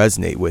doesn't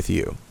resonate with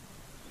you.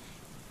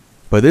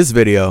 But this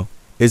video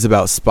is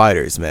about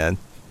spiders, man.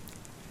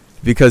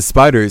 Because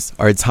spiders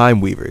are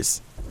time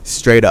weavers,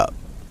 straight up.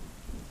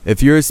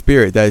 If you're a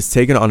spirit that has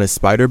taken on a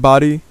spider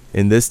body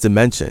in this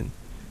dimension,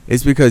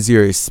 it's because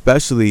you're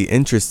especially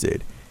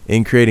interested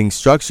in creating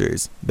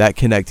structures that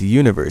connect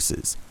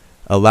universes,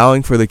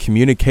 allowing for the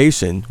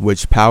communication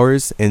which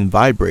powers and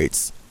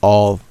vibrates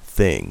all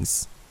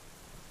things.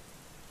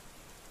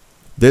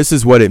 This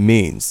is what it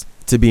means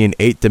to be an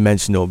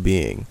 8-dimensional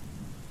being.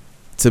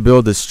 To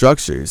build the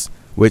structures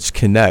which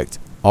connect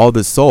all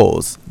the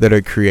souls that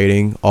are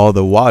creating all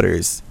the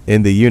waters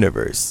in the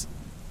universe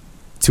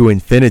to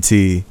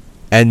infinity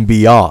and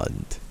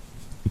beyond.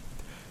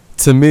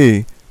 To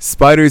me,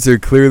 spiders are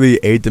clearly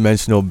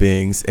 8-dimensional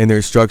beings in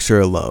their structure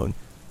alone.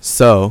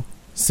 So,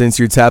 since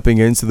you're tapping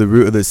into the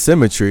root of the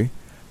symmetry,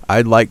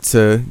 I'd like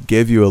to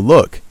give you a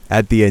look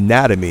at the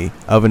anatomy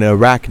of an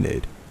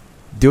arachnid.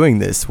 Doing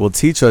this will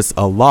teach us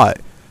a lot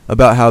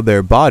about how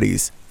their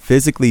bodies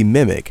physically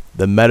mimic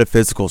the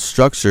metaphysical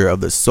structure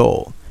of the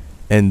soul,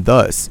 and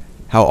thus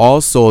how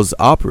all souls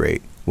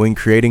operate when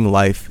creating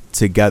life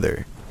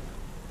together.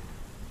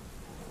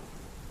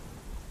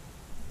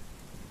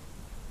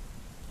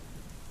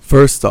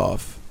 First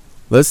off,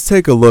 let's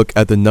take a look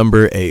at the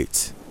number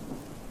 8.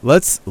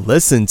 Let's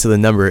listen to the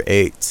number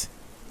 8.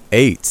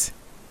 8,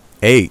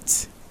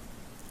 8,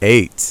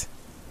 8.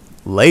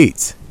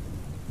 Late,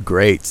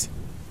 great,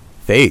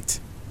 fate,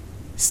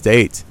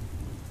 state,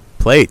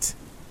 plate,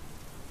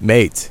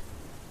 mate,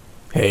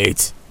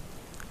 hate.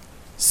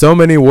 So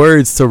many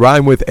words to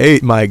rhyme with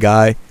 8, my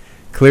guy.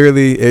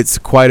 Clearly, it's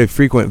quite a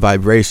frequent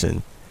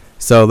vibration.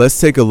 So let's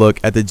take a look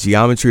at the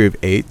geometry of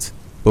 8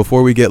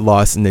 before we get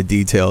lost in the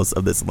details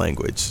of this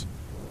language.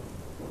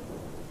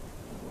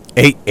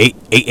 8, 8,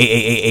 8,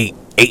 8,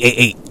 8, 8,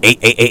 8, 8, 8,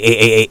 8,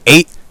 8, 8, 8,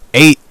 8,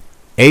 8.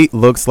 8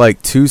 looks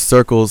like 2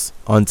 circles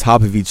on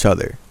top of each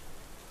other.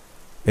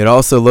 It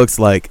also looks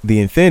like the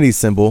infinity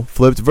symbol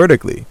flipped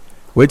vertically,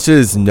 which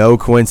is no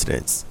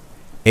coincidence.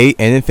 8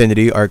 and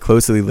infinity are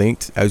closely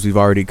linked, as we've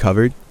already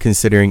covered,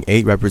 considering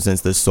 8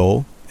 represents the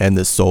soul, and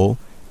the soul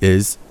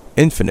is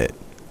infinite.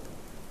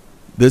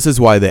 This is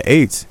why the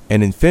 8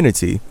 and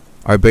infinity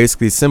are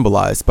basically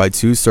symbolized by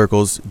 2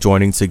 circles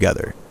joining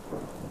together.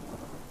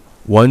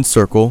 One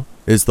circle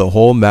is the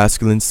whole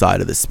masculine side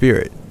of the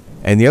spirit,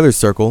 and the other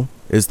circle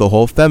is the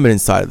whole feminine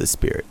side of the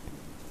spirit.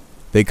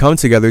 They come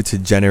together to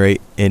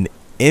generate an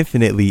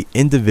infinitely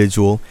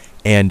individual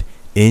and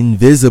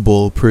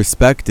invisible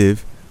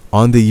perspective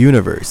on the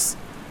universe.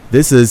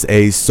 This is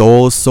a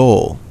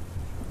soul.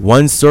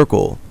 One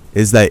circle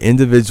is that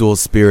individual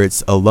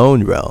spirit's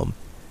alone realm,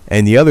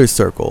 and the other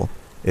circle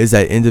is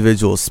that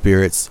individual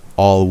spirit's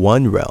all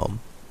one realm.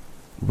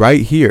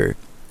 Right here,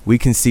 we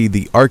can see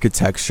the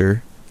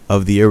architecture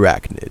of the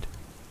arachnid.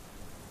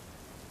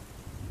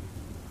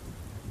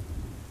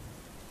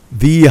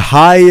 The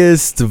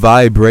highest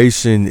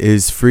vibration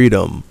is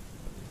freedom,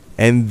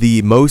 and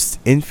the most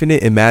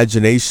infinite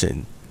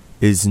imagination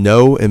is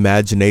no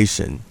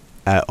imagination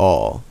at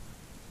all.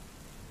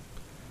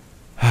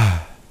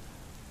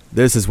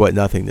 This is what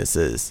nothingness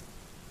is.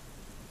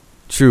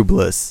 True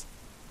bliss.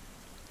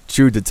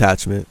 True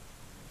detachment.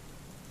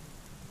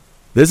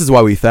 This is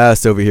why we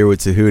fast over here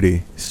with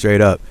Tahuti,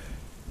 straight up.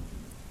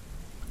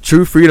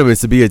 True freedom is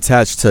to be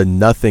attached to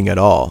nothing at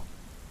all,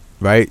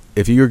 right?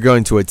 If you're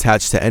going to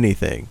attach to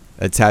anything,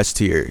 attach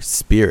to your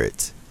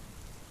spirit.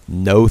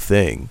 No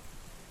thing.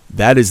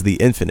 That is the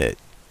infinite.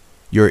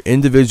 Your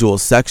individual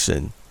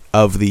section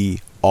of the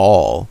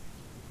all.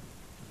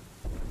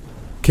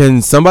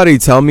 Can somebody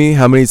tell me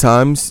how many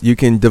times you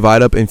can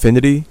divide up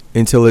infinity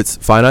until it's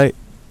finite?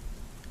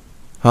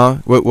 Huh?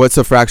 What's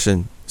a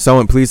fraction?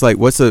 Someone please, like,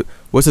 what's the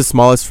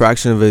smallest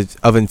fraction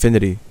of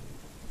infinity?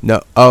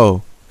 No.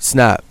 Oh,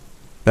 snap.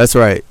 That's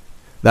right.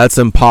 That's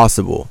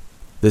impossible.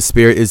 The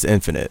spirit is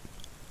infinite.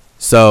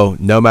 So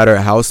no matter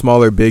how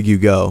small or big you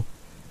go,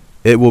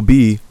 it will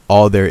be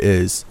all there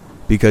is,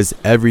 because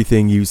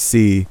everything you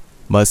see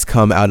must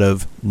come out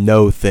of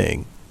no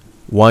thing,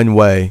 one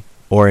way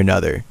or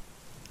another.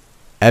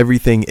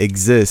 Everything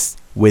exists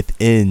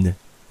within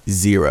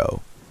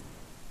zero.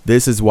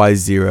 This is why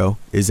zero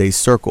is a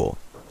circle.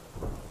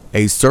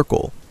 A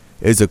circle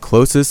is the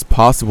closest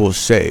possible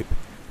shape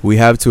we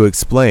have to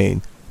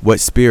explain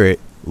what spirit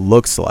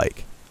looks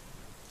like.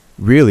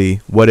 Really,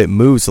 what it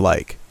moves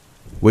like,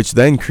 which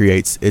then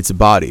creates its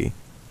body.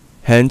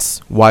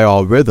 Hence, why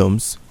all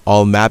rhythms,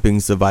 all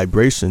mappings of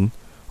vibration,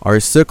 are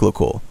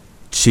cyclical.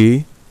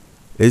 Qi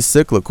is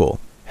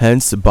cyclical.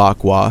 Hence,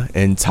 Bakwa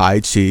and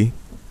Tai Chi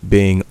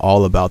being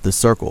all about the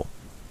circle.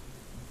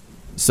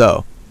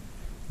 So,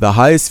 the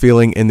highest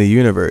feeling in the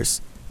universe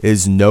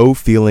is no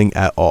feeling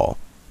at all.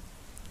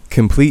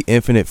 Complete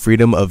infinite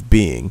freedom of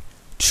being,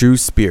 true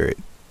spirit,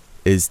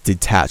 is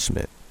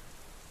detachment.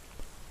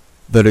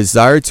 The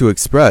desire to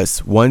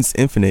express one's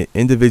infinite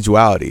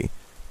individuality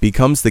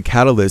becomes the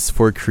catalyst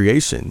for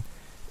creation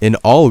in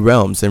all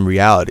realms and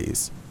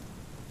realities.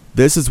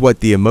 This is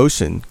what the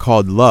emotion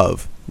called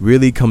love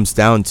really comes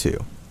down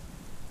to.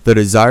 The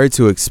desire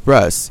to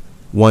express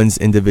one's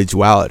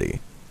individuality.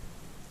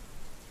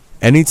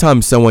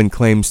 Anytime someone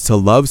claims to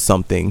love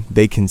something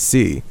they can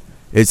see,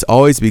 it's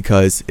always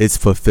because it's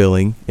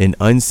fulfilling an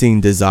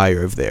unseen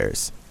desire of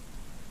theirs.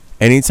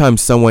 Anytime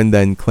someone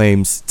then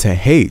claims to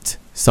hate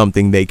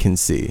something they can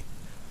see,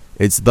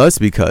 it's thus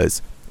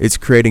because it's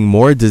creating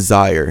more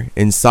desire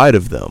inside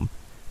of them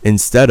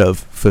instead of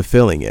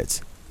fulfilling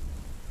it.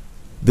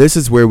 This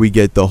is where we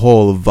get the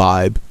whole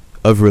vibe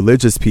of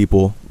religious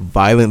people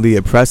violently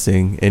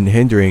oppressing and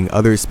hindering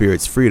other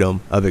spirits'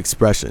 freedom of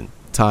expression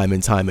time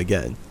and time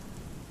again.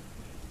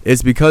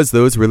 It's because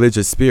those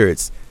religious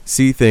spirits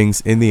see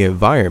things in the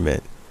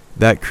environment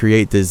that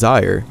create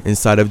desire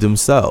inside of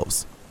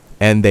themselves,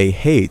 and they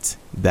hate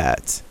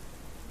that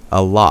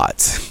a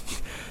lot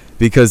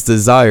because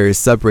desire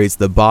separates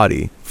the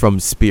body from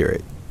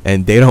spirit,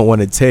 and they don't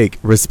want to take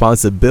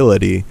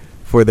responsibility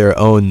for their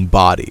own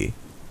body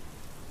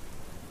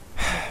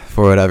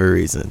for whatever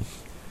reason.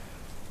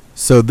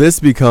 So this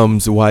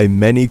becomes why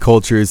many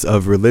cultures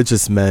of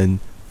religious men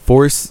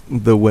force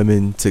the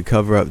women to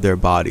cover up their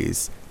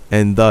bodies,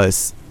 and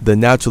thus the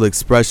natural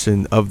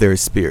expression of their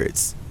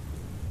spirits.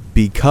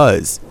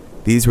 Because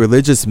these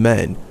religious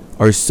men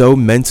are so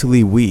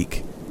mentally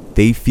weak,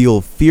 they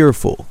feel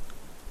fearful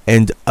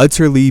and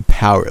utterly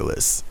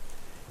powerless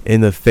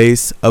in the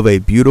face of a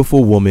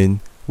beautiful woman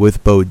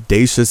with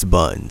bodacious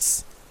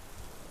buns.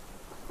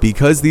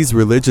 Because these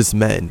religious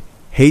men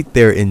hate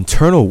their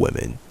internal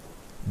women,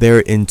 their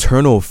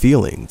internal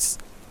feelings,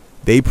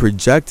 they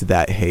project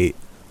that hate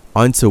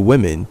onto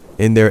women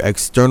in their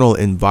external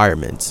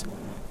environment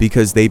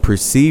because they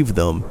perceive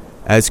them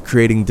as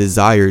creating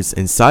desires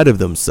inside of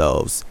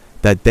themselves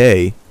that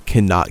they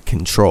cannot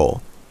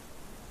control.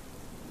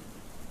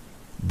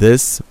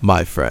 This,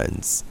 my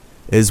friends,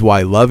 is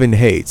why love and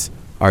hate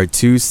are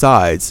two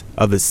sides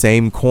of the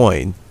same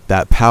coin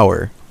that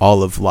power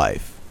all of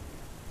life.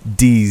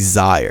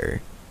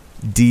 Desire.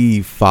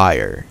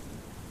 De-fire.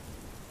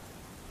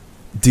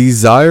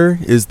 Desire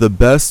is the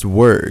best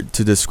word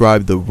to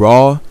describe the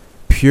raw,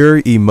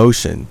 pure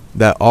emotion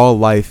that all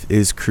life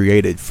is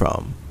created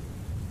from.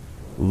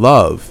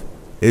 Love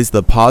is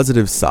the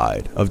positive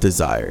side of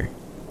desire.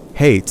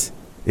 Hate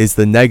is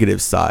the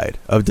negative side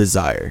of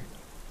desire.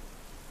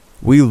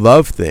 We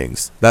love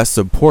things that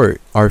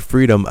support our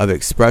freedom of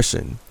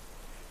expression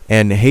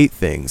and hate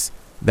things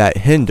that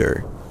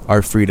hinder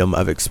our freedom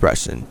of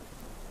expression.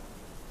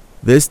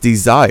 This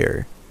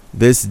desire,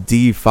 this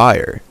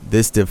defier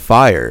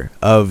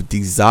of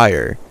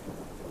desire,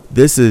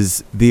 this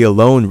is the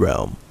alone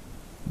realm,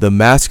 the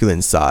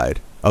masculine side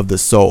of the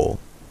soul.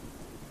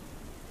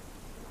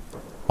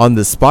 On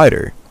the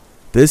spider,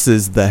 this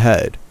is the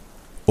head,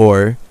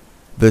 or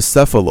the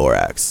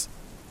cephalothorax.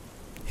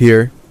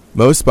 Here,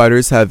 most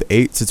spiders have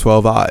 8 to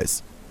 12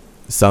 eyes.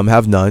 Some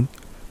have none,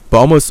 but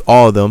almost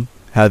all of them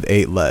have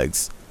 8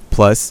 legs,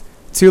 plus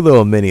 2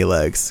 little mini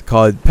legs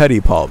called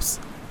pedipalps,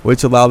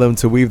 which allow them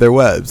to weave their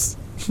webs.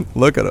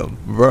 Look at them,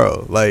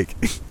 bro. Like,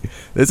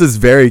 this is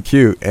very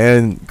cute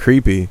and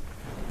creepy,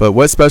 but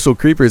what special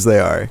creepers they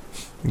are.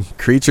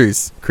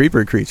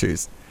 Creeper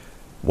creatures.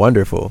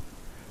 Wonderful.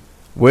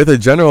 With a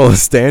general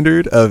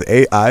standard of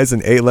 8 eyes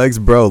and 8 legs,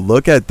 bro,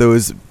 look at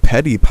those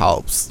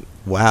pedipalps.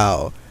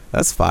 Wow,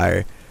 that's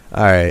fire.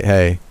 Alright,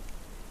 hey,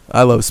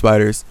 I love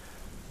spiders.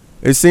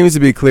 It seems to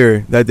be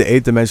clear that the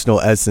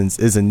 8-dimensional essence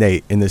is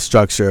innate in the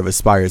structure of a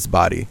spider's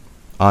body.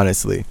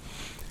 Honestly,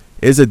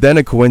 is it then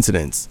a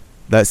coincidence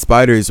that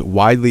spiders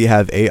widely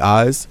have 8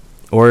 eyes?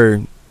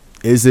 Or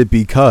is it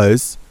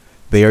because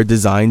they are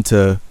designed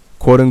to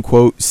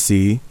quote-unquote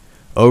see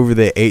over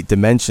the 8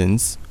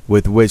 dimensions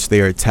with which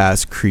they are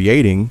tasked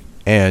creating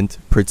and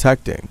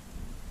protecting?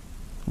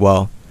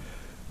 Well,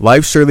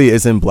 life surely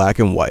isn't black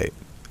and white,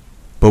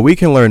 but we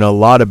can learn a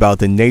lot about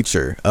the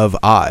nature of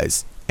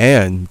eyes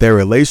and their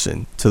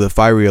relation to the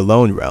fiery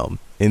alone realm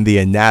in the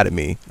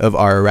anatomy of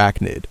our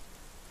arachnid.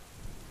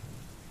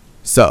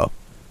 So,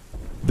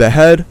 the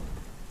head,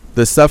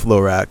 the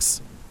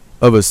cephalothorax,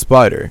 of a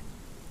spider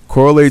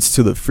correlates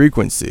to the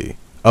frequency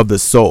of the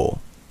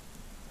soul.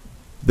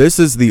 This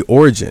is the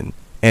origin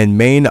and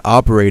main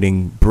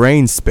operating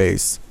brain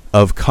space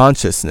of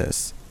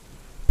consciousness,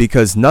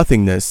 because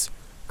nothingness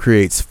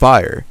creates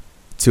fire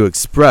to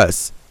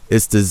express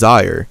its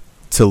desire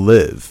to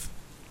live.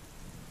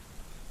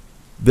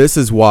 This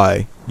is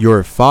why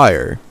your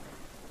fire,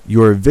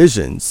 your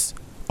visions,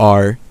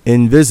 are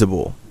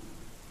invisible.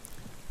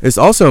 It's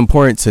also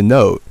important to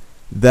note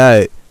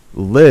that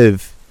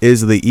live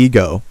is the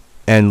ego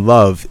and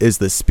love is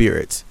the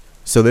spirit.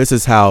 So this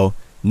is how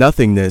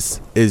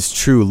nothingness is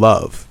true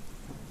love.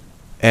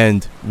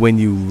 And when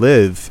you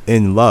live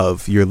in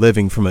love, you're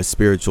living from a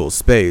spiritual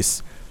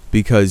space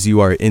because you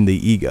are in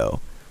the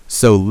ego.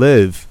 So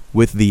live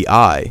with the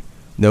I.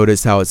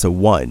 Notice how it's a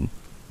 1,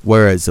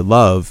 whereas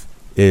love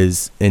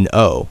is an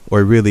O,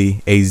 or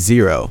really a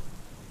 0.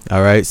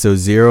 All right, so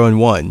 0 and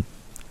 1.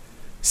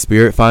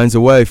 Spirit finds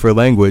a way for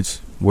language.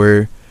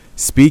 We're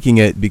speaking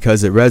it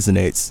because it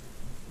resonates.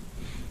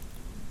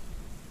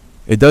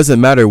 It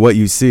doesn't matter what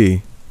you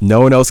see.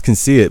 No one else can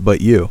see it but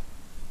you.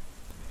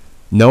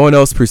 No one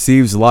else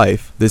perceives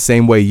life the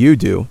same way you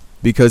do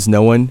because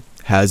no one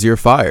has your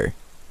fire.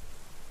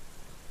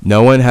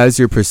 No one has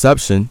your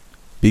perception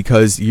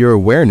because your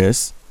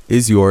awareness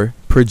is your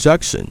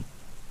projection.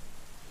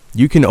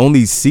 You can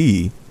only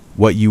see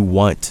what you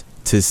want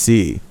to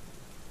see.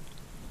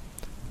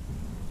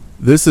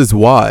 This is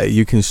why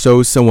you can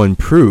show someone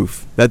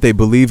proof that they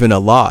believe in a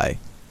lie.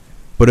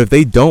 But if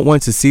they don't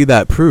want to see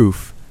that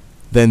proof,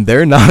 then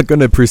they're not going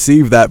to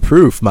perceive that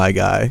proof, my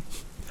guy.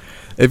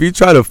 If you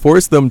try to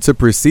force them to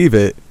perceive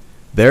it,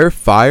 their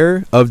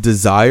fire of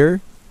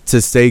desire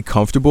to stay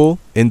comfortable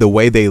in the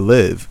way they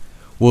live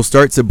will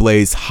start to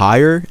blaze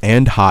higher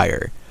and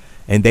higher.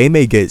 And they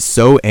may get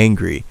so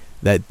angry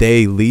that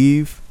they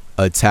leave,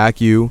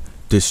 attack you,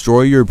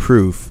 destroy your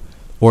proof,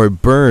 or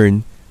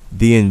burn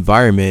the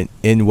environment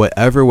in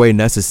whatever way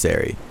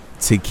necessary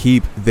to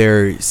keep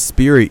their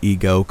spirit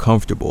ego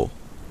comfortable.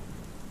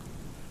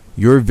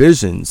 Your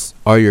visions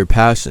are your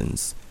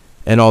passions,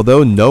 and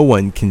although no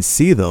one can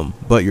see them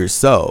but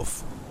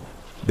yourself,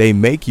 they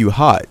make you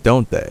hot,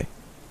 don't they?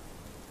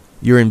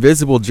 Your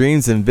invisible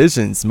dreams and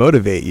visions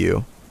motivate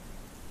you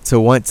to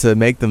want to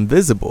make them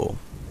visible,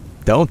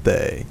 don't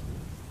they?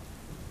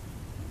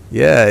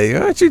 Yeah,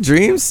 aren't your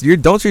dreams?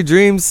 Don't your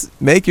dreams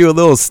make you a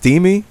little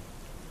steamy?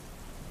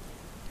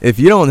 If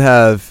you don't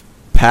have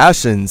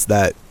passions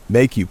that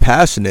make you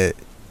passionate,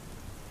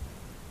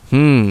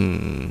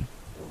 I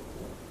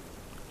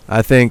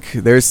think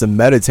there's some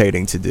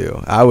meditating to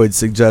do. I would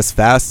suggest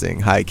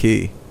fasting, high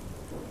key.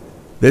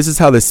 This is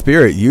how the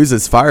spirit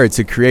uses fire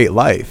to create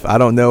life. I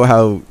don't know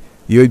how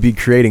you would be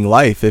creating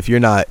life if you're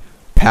not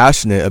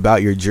passionate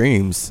about your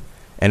dreams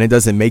and it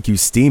doesn't make you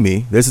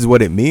steamy. This is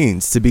what it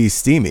means to be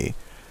steamy.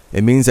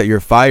 It means that your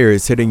fire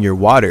is hitting your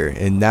water,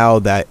 and now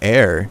that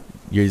air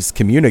is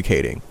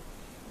communicating.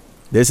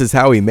 This is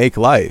how we make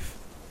life.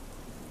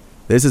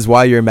 This is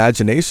why your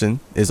imagination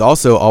is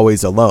also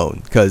always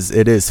alone, because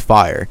it is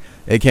fire.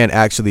 It can't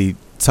actually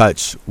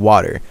touch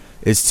water.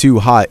 is too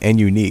hot and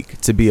unique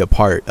to be a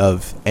part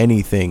of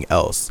anything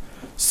else.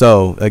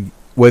 So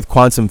with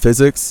quantum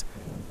physics,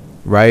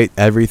 right,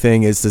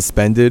 everything is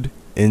suspended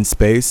in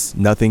space.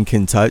 Nothing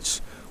can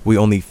touch. We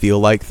only feel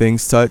like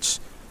things touch.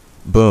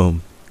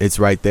 Boom, it's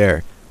right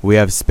there. We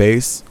have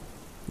space.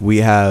 We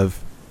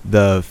have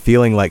the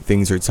feeling like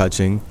things are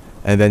touching.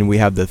 And then we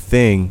have the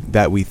thing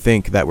that we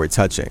think that we're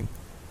touching,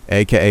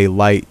 aka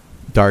light,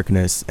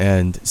 darkness,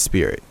 and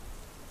spirit.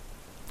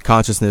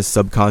 Consciousness,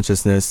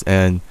 subconsciousness,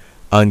 and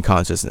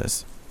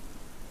unconsciousness.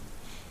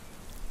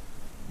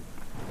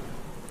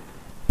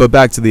 But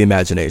back to the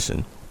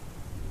imagination.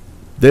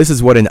 This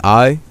is what an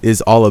eye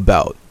is all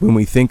about when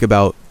we think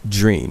about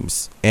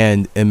dreams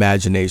and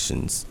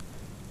imaginations.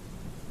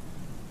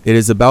 It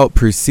is about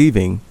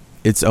perceiving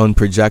its own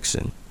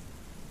projection.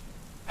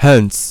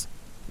 Hence,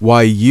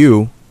 why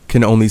you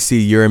can only see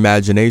your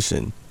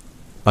imagination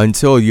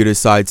until you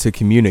decide to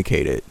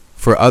communicate it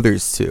for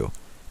others to.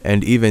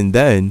 And even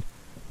then,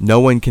 no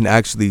one can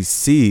actually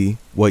see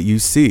what you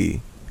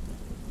see.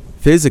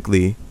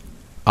 Physically,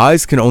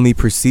 eyes can only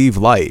perceive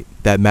light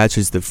that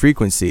matches the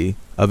frequency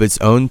of its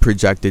own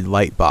projected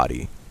light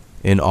body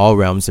in all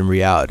realms and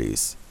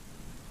realities.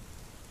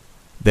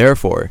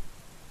 Therefore,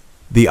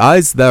 the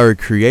eyes that are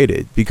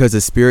created because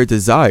a spirit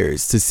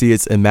desires to see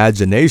its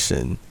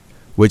imagination,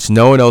 which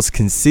no one else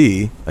can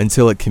see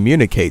until it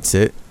communicates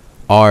it,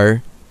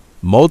 are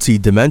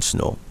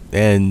multi-dimensional,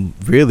 and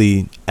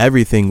really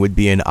everything would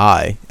be an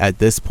eye at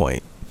this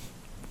point.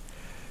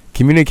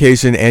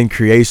 Communication and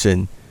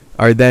creation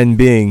are then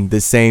being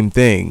the same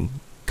thing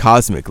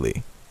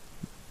cosmically.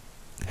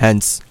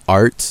 Hence,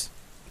 art,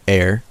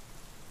 air,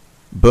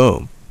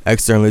 boom,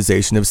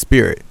 externalization of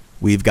spirit.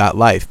 We've got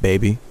life,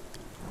 baby.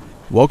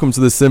 Welcome to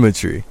the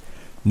symmetry.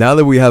 Now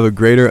that we have a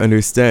greater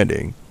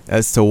understanding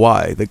as to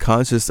why the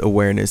conscious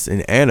awareness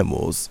in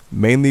animals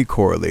mainly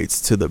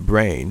correlates to the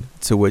brain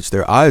to which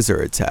their eyes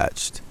are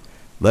attached,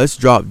 let's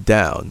drop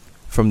down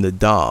from the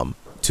dom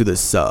to the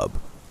sub,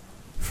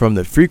 from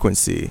the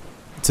frequency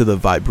to the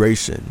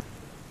vibration,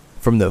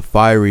 from the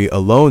fiery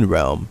alone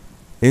realm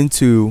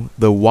into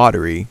the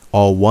watery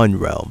all one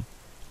realm,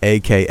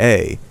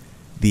 aka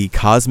the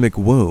cosmic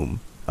womb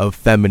of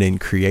feminine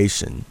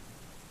creation.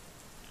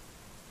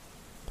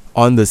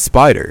 On the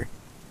spider,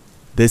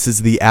 this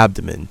is the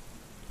abdomen,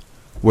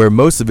 where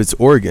most of its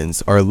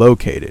organs are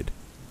located.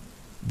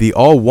 The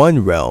all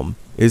one realm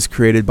is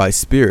created by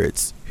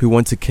spirits who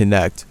want to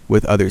connect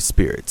with other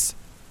spirits,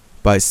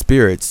 by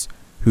spirits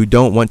who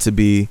don't want to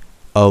be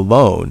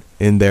alone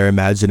in their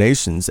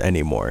imaginations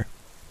anymore.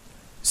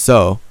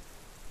 So,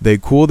 they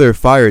cool their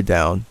fire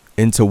down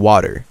into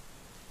water.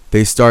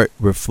 They start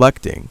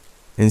reflecting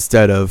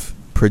instead of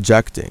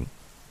projecting.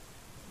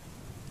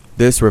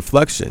 This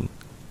reflection,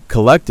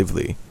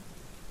 collectively,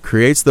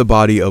 creates the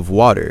body of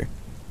water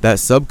that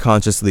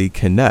subconsciously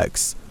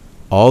connects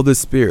all the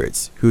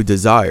spirits who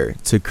desire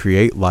to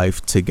create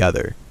life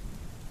together.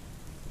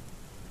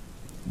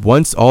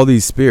 Once all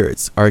these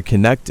spirits are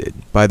connected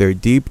by their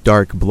deep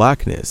dark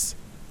blackness,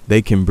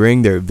 they can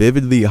bring their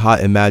vividly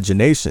hot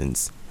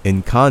imaginations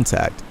in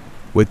contact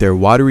with their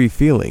watery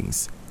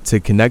feelings to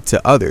connect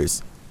to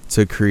others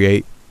to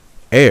create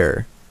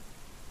air,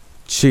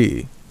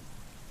 chi.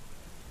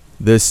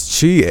 This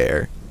chi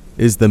air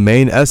is the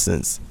main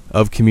essence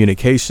of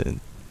communication,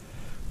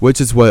 which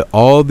is what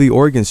all the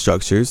organ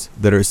structures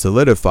that are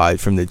solidified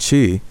from the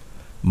chi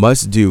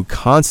must do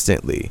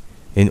constantly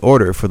in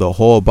order for the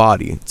whole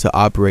body to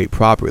operate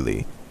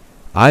properly.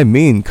 I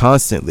mean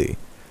constantly.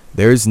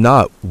 There's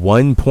not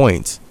one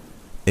point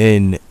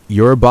in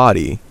your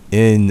body,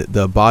 in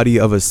the body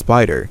of a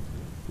spider,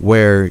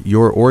 where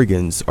your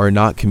organs are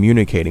not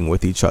communicating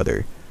with each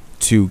other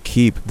to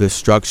keep the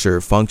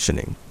structure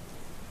functioning.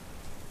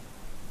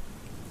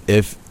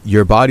 If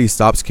your body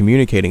stops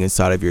communicating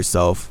inside of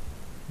yourself,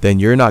 then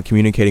you're not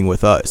communicating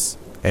with us,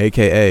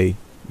 aka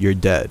you're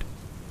dead.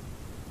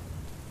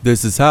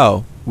 This is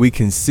how we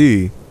can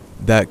see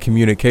that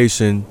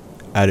communication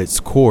at its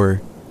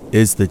core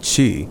is the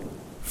chi,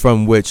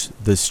 from which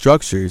the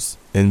structures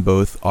in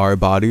both our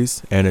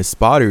bodies and a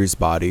spider's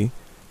body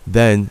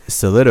then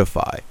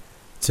solidify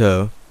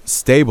to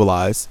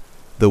stabilize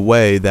the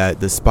way that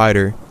the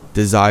spider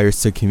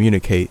desires to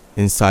communicate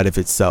inside of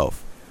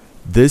itself.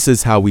 This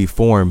is how we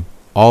form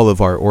all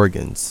of our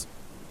organs.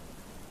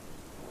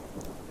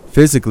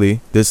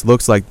 Physically, this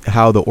looks like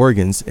how the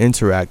organs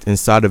interact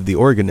inside of the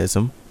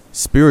organism.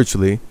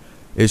 Spiritually,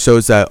 it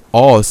shows that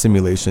all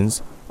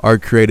simulations are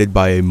created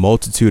by a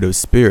multitude of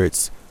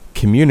spirits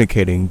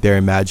communicating their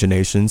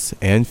imaginations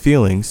and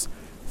feelings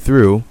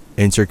through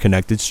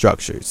interconnected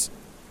structures.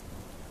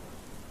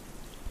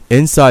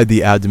 Inside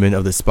the abdomen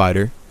of the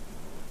spider,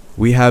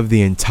 we have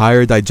the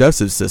entire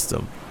digestive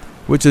system,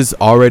 which is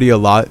already a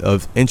lot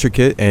of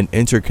intricate and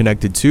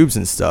interconnected tubes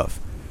and stuff.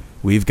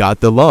 We've got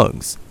the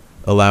lungs,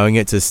 allowing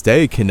it to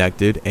stay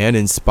connected and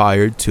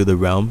inspired to the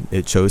realm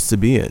it chose to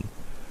be in.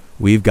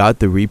 We've got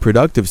the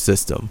reproductive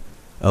system,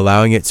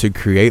 allowing it to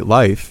create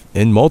life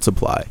and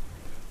multiply.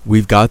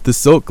 We've got the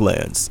silk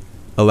glands,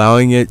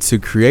 allowing it to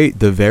create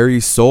the very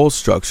soul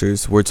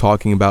structures we're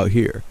talking about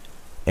here.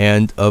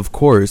 And, of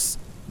course,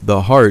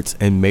 the heart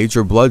and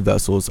major blood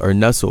vessels are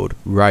nestled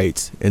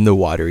right in the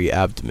watery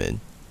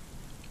abdomen.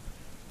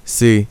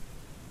 See,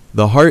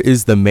 the heart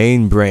is the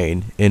main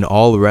brain in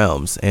all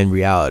realms and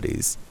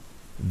realities.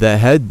 The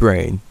head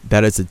brain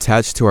that is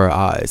attached to our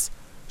eyes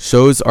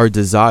shows our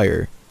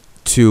desire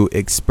to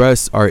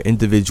express our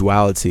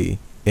individuality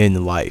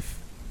in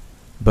life.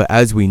 But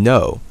as we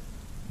know,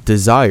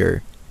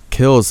 desire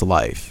kills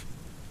life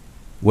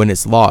when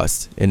it's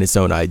lost in its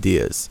own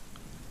ideas.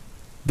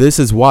 This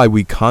is why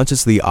we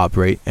consciously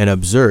operate and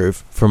observe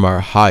from our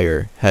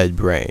higher head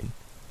brain.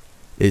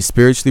 It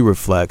spiritually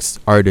reflects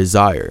our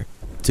desire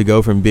to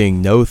go from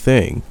being no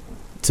thing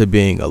to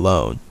being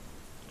alone.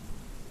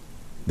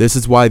 This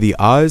is why the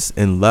eyes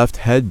and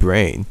left head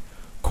brain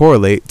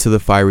correlate to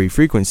the fiery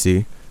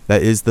frequency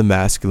that is the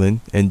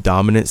masculine and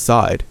dominant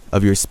side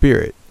of your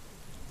spirit.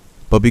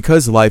 But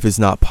because life is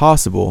not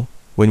possible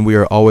when we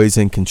are always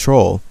in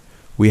control,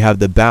 we have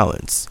the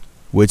balance,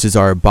 which is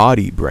our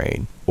body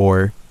brain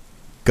or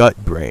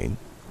gut brain.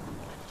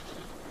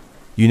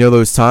 You know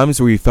those times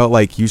where you felt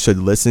like you should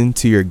listen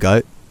to your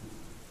gut?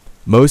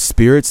 Most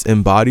spirits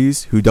and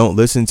bodies who don't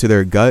listen to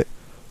their gut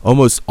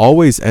almost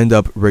always end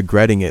up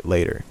regretting it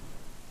later.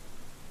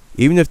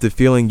 Even if the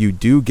feeling you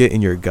do get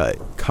in your gut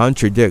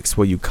contradicts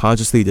what you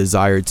consciously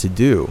desire to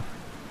do,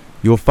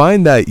 you'll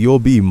find that you'll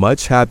be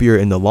much happier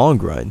in the long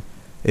run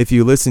if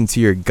you listen to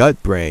your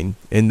gut brain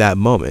in that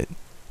moment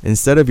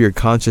instead of your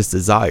conscious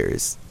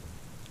desires.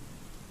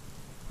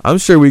 I'm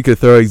sure we could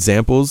throw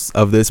examples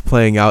of this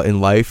playing out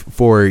in life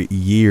for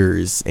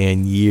years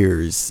and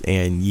years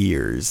and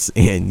years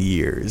and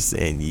years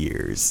and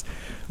years.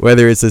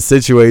 Whether it's a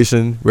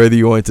situation, whether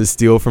you want to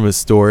steal from a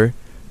store,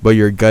 but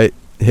your gut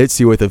hits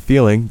you with a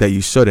feeling that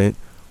you shouldn't,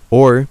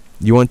 or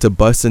you want to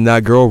bust in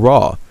that girl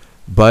raw,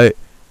 but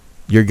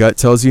your gut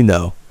tells you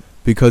no,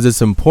 because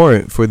it's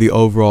important for the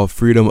overall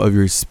freedom of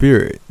your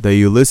spirit that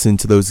you listen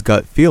to those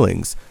gut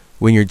feelings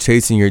when you're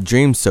chasing your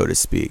dreams, so to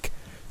speak.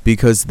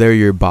 Because they're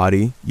your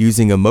body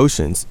using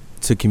emotions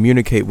to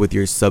communicate with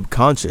your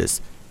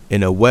subconscious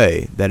in a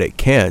way that it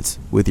can't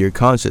with your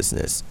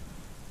consciousness.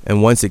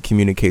 And once it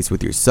communicates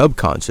with your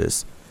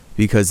subconscious,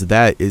 because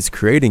that is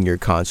creating your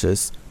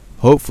conscious,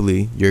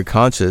 hopefully your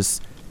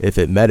conscious, if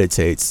it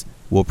meditates,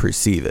 will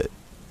perceive it.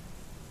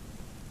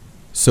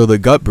 So the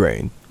gut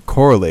brain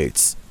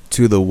correlates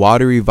to the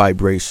watery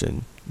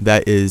vibration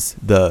that is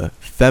the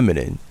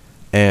feminine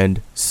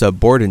and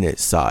subordinate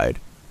side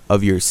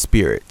of your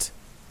spirit.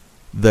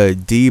 The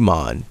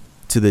demon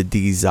to the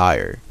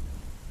desire.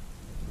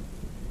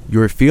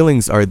 Your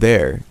feelings are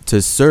there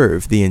to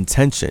serve the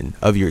intention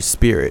of your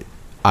spirit,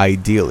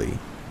 ideally.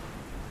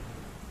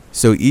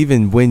 So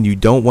even when you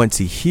don't want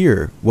to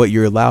hear what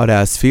your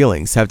loud-ass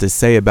feelings have to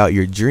say about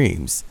your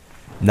dreams,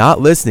 not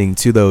listening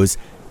to those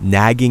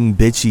nagging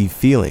bitchy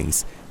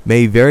feelings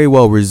may very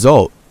well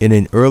result in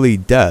an early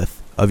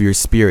death of your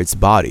spirit's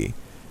body.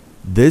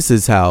 This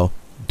is how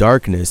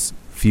darkness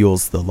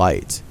fuels the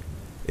light.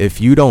 If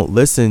you don't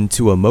listen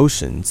to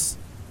emotions,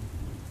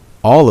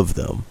 all of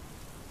them,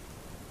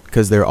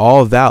 because they're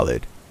all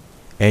valid,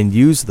 and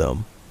use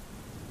them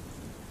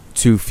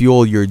to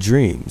fuel your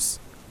dreams,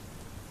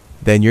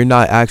 then you're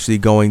not actually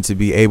going to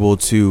be able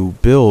to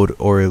build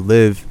or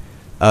live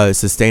a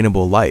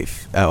sustainable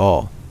life at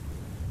all.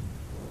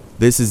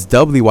 This is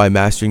doubly why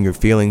mastering your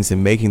feelings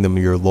and making them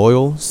your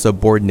loyal,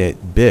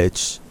 subordinate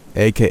bitch,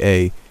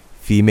 aka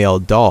female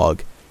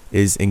dog,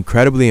 is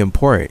incredibly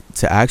important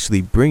to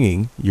actually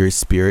bringing your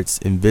spirit's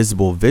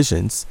invisible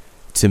visions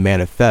to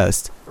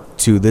manifest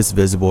to this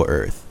visible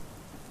earth.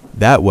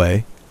 That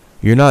way,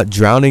 you're not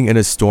drowning in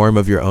a storm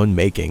of your own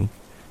making.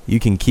 You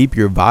can keep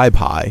your vibe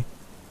high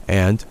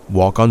and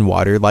walk on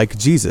water like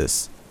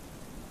Jesus,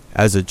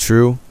 as a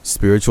true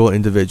spiritual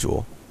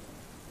individual.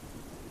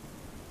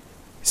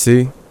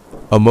 See,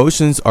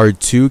 emotions are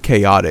too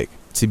chaotic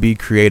to be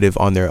creative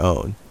on their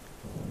own.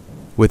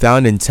 Without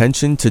an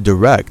intention to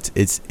direct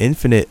its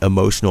infinite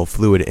emotional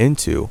fluid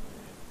into,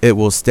 it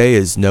will stay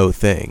as no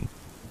thing.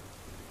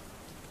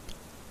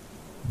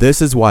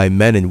 This is why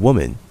men and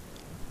women,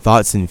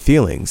 thoughts and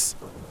feelings,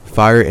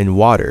 fire and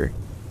water,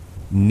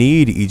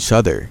 need each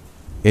other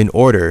in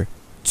order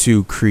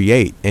to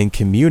create and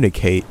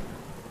communicate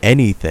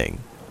anything.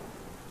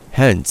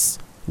 Hence,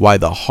 why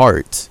the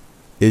heart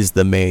is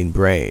the main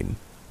brain.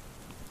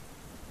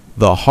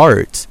 The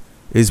heart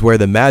is where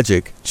the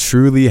magic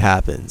truly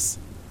happens.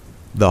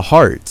 The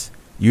heart,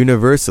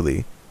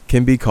 universally,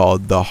 can be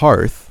called the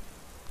hearth,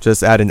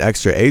 just add an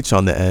extra H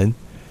on the end,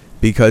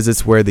 because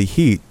it's where the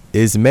heat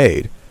is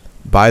made.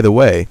 By the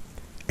way,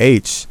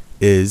 H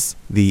is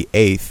the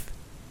 8th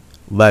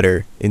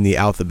letter in the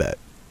alphabet.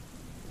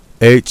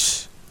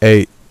 H,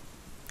 8,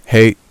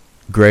 hate,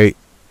 great,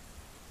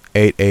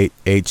 8, 8,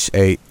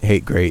 H8,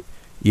 hate, great.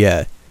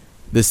 Yeah,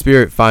 the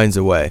spirit finds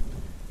a way.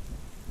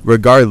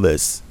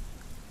 Regardless,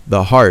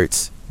 the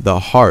heart, the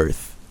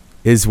hearth,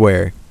 is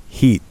where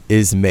heat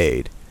is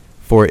made,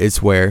 for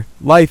it's where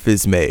life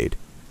is made.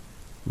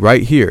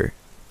 Right here,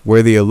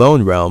 where the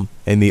alone realm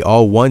and the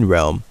all one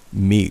realm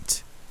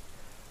meet.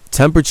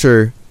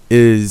 Temperature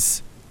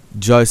is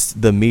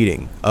just the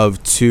meeting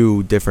of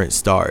two different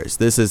stars.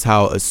 This is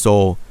how a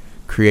soul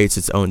creates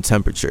its own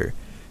temperature.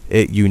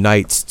 It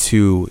unites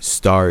two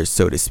stars,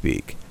 so to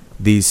speak.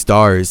 These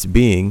stars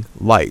being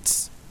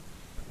lights.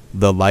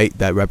 The light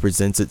that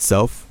represents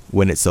itself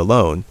when it's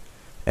alone,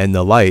 and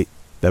the light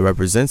that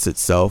represents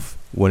itself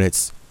when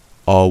it's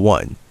all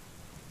one.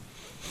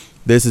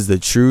 This is the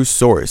true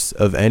source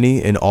of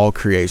any and all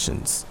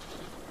creations.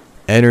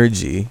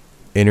 Energy,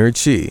 inner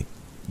chi,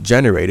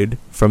 generated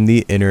from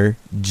the inner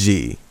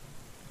G.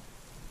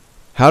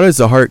 How does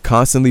the heart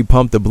constantly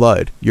pump the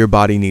blood your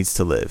body needs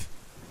to live?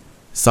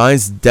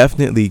 Science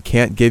definitely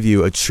can't give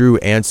you a true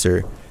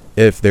answer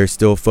if they're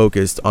still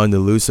focused on the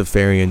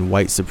Luciferian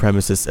white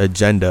supremacist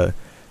agenda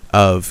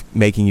of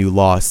making you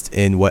lost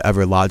in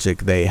whatever logic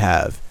they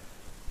have.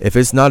 If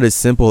it's not as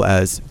simple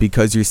as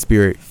because your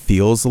spirit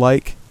feels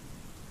like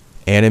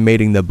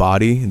animating the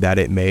body that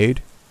it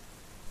made,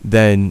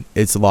 then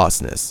it's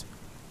lostness.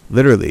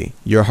 Literally,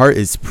 your heart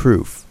is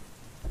proof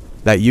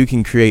that you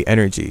can create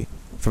energy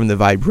from the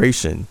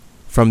vibration,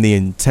 from the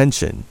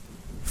intention,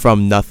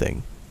 from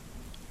nothing.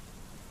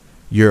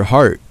 Your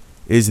heart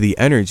is the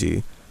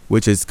energy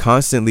which is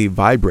constantly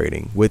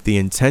vibrating with the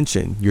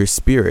intention your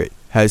spirit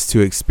has to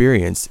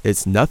experience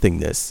its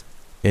nothingness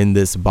in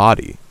this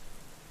body.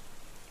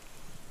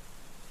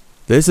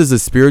 This is a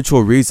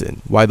spiritual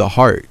reason why the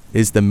heart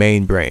is the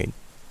main brain,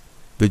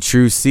 the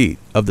true seat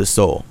of the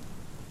soul.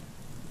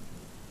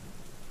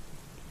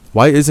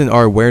 Why isn't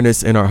our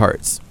awareness in our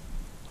hearts?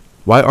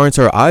 Why aren't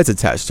our eyes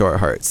attached to our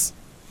hearts?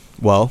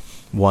 Well,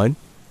 one,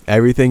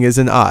 everything is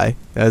an eye,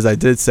 as I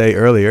did say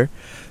earlier,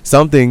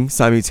 something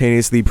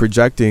simultaneously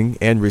projecting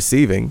and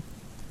receiving.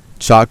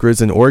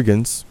 Chakras and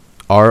organs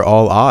are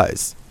all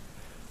eyes.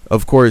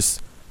 Of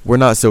course, we're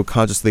not so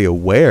consciously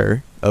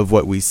aware of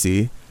what we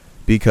see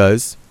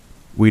because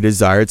we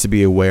desire to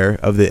be aware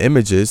of the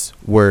images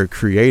we're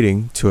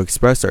creating to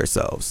express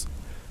ourselves,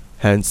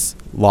 hence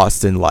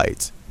lost in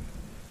light.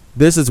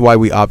 This is why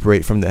we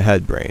operate from the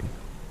head brain,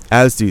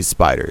 as do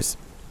spiders.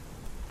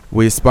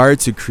 We aspire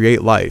to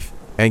create life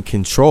and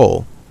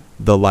control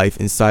the life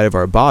inside of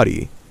our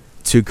body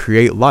to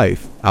create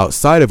life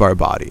outside of our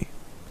body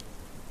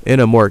in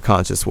a more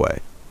conscious way.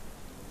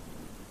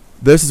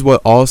 This is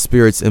what all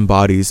spirits and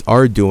bodies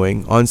are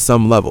doing on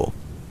some level.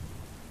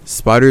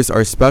 Spiders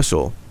are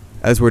special,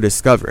 as we're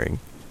discovering,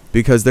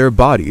 because their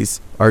bodies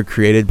are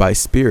created by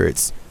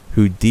spirits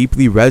who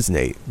deeply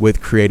resonate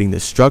with creating the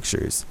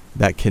structures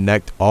that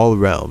connect all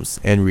realms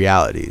and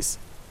realities.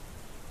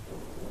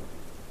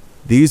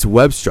 These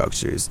web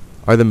structures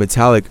are the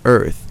metallic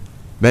earth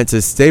meant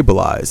to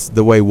stabilize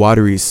the way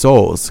watery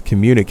souls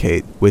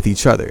communicate with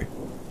each other.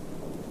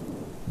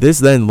 This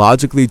then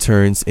logically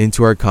turns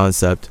into our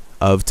concept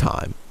of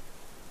time.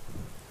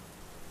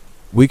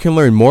 We can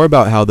learn more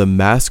about how the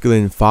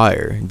masculine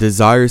fire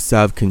desires to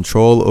have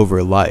control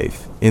over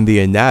life in the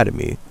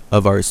anatomy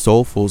of our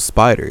soulful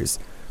spiders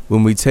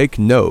when we take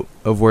note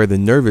of where the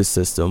nervous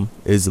system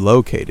is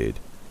located.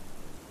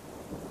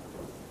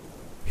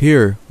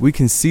 Here, we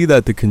can see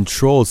that the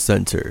control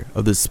center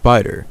of the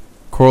spider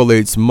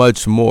correlates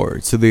much more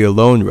to the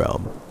alone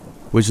realm,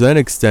 which then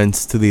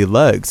extends to the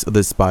legs of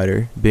the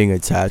spider being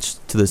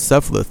attached to the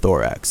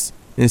cephalothorax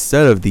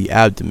instead of the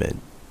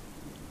abdomen.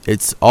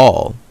 It's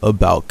all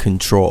about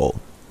control.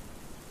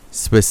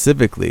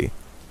 Specifically,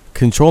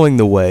 controlling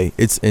the way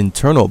its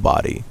internal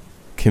body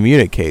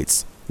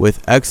communicates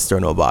with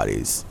external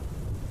bodies.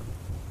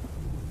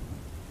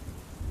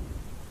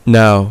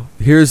 Now,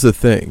 here's the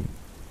thing.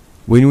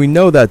 When we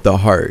know that the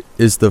heart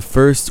is the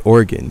first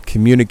organ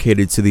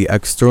communicated to the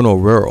external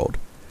world,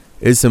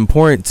 it's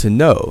important to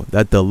know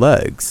that the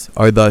legs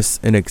are thus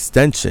an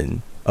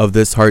extension of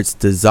this heart's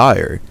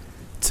desire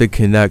to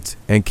connect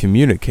and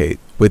communicate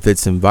with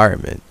its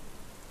environment.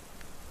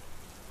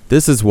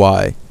 This is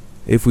why,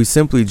 if we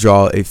simply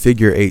draw a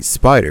figure 8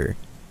 spider,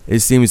 it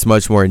seems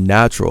much more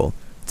natural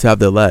to have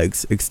the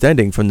legs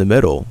extending from the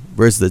middle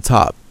versus the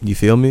top. You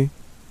feel me?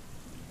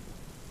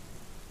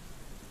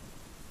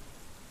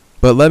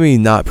 But let me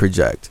not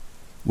project.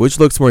 Which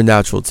looks more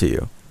natural to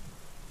you?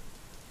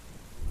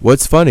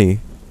 What's funny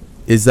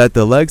is that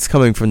the legs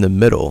coming from the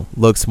middle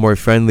looks more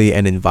friendly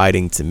and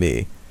inviting to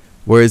me,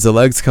 whereas the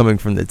legs coming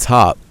from the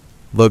top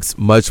looks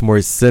much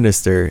more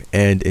sinister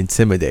and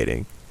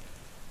intimidating.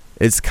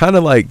 It's kind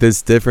of like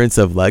this difference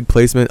of leg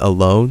placement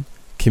alone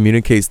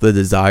communicates the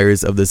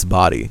desires of this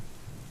body.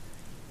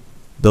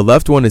 The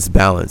left one is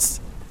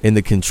balanced in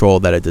the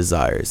control that it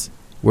desires,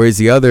 whereas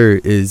the other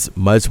is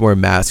much more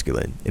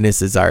masculine in its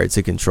desire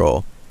to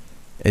control.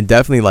 And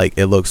definitely, like,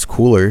 it looks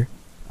cooler.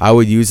 I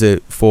would use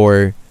it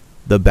for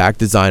the back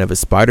design of a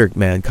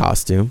Spider-Man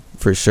costume,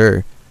 for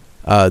sure.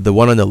 The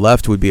one on the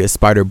left would be a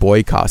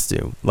Spider-Boy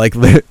costume. Like,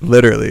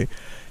 literally.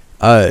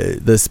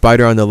 The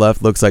spider on the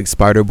left looks like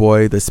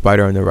Spider-Boy. The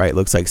spider on the right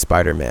looks like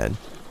Spider-Man.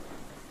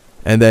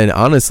 And then,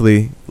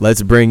 honestly,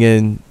 let's bring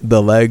in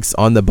the legs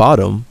on the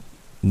bottom.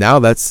 Now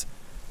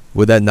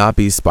would that not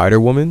be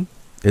Spider-Woman?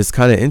 It's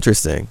kind of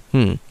interesting.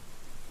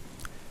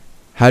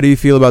 How do you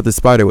feel about the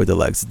spider with the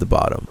legs at the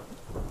bottom?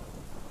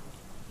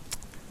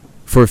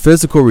 For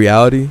physical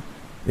reality,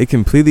 it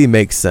completely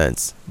makes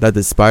sense that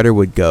the spider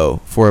would go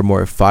for a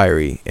more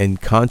fiery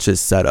and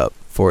conscious setup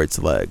for its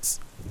legs.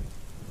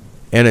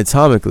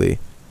 Anatomically,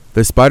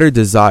 the spider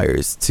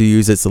desires to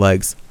use its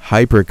legs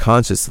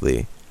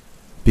hyper-consciously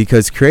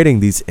because creating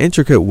these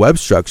intricate web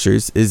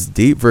structures is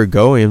deep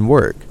Virgoian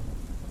work.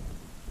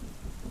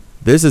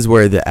 This is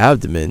where the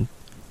abdomen,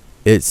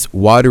 its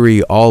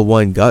watery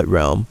all-one gut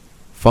realm,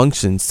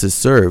 functions to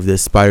serve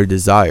this spider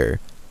desire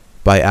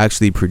by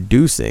actually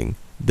producing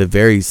the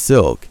very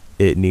silk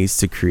it needs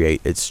to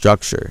create its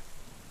structure.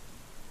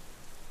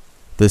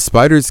 The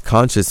spider's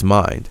conscious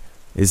mind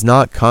is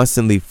not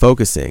constantly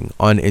focusing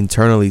on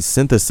internally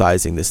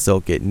synthesizing the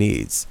silk it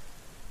needs.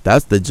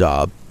 That's the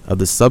job of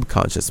the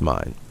subconscious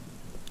mind.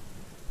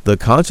 The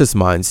conscious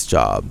mind's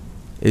job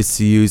is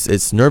to use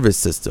its nervous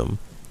system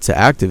to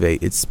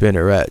activate its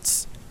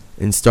spinnerets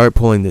and start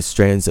pulling the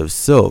strands of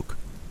silk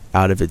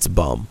out of its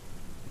bum.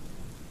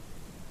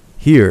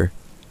 Here,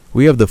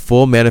 we have the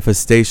full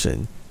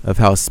manifestation of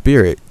how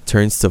spirit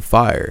turns to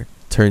fire,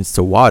 turns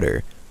to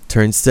water,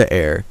 turns to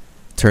air,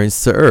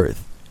 turns to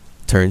earth,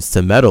 turns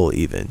to metal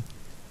even,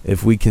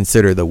 if we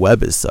consider the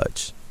web as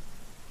such.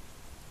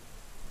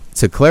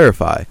 To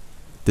clarify,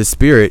 the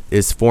spirit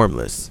is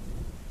formless,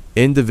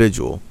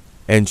 individual,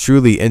 and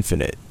truly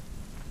infinite.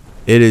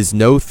 It is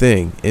no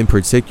thing in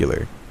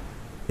particular.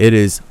 It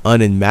is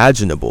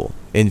unimaginable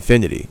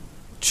infinity,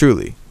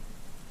 truly.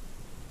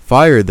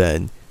 Fire,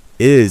 then,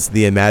 is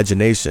the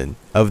imagination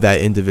of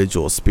that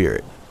individual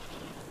spirit.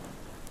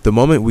 The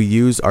moment we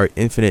use our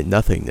infinite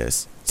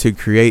nothingness to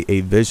create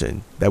a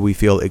vision that we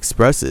feel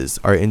expresses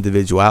our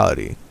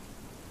individuality,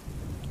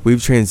 we've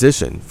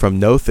transitioned from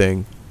no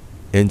thing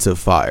into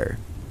fire,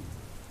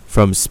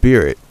 from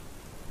spirit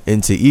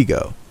into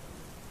ego.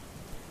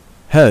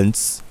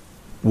 Hence,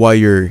 why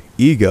your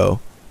ego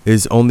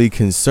is only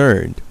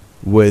concerned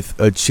with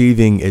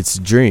achieving its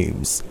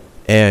dreams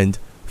and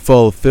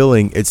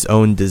fulfilling its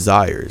own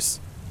desires.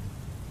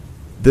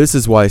 This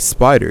is why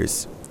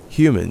spiders,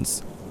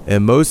 humans,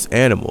 and most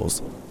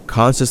animals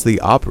consciously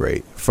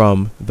operate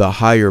from the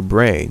higher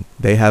brain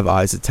they have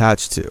eyes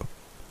attached to.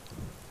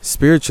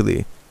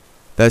 Spiritually,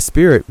 that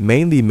spirit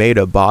mainly made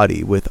a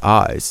body with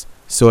eyes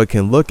so it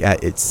can look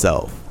at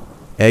itself,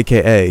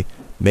 aka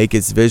make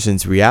its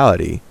visions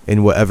reality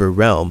in whatever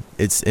realm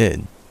it's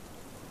in.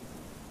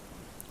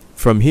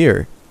 From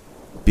here,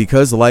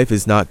 because life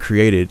is not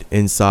created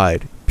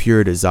inside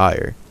pure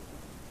desire,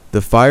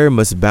 the fire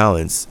must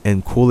balance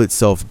and cool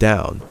itself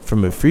down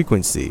from a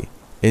frequency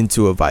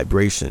into a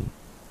vibration.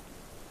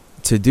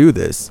 To do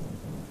this,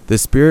 the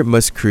spirit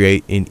must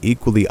create an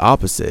equally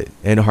opposite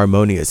and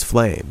harmonious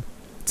flame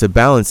to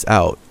balance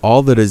out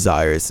all the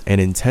desires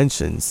and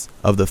intentions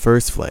of the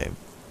first flame.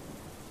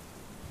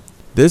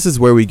 This is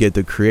where we get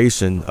the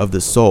creation of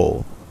the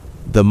soul,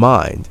 the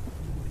mind,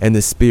 and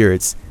the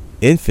spirit's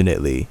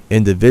infinitely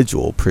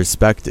individual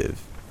perspective,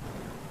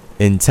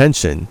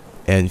 intention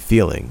and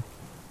feeling,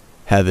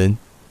 heaven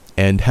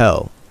and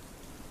hell.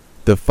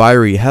 The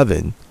fiery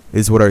heaven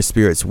is what our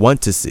spirits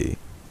want to see,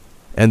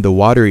 and the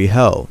watery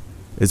hell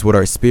is what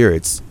our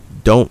spirits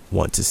don't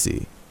want to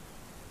see.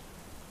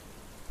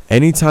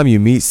 Anytime you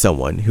meet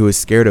someone who is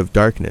scared of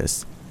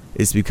darkness,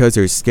 it's because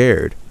they're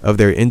scared of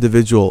their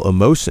individual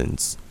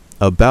emotions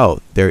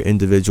about their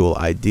individual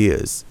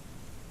ideas.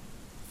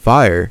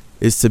 Fire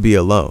is to be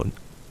alone.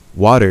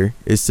 Water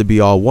is to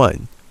be all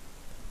one,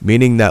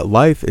 meaning that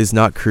life is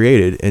not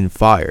created in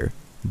fire,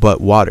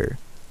 but water.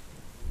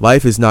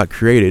 Life is not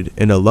created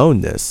in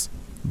aloneness,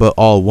 but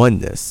all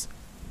oneness.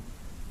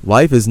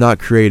 Life is not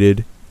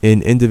created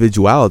in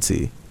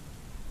individuality,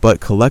 but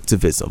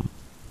collectivism.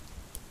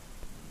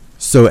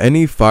 So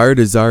any fire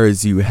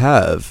desires you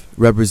have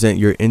represent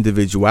your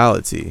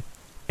individuality,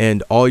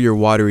 and all your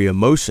watery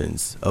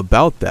emotions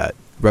about that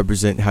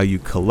represent how you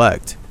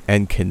collect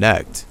and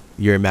connect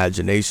your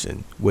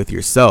imagination with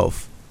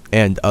yourself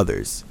and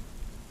others.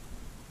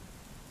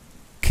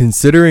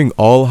 Considering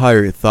all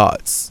higher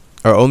thoughts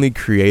are only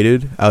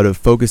created out of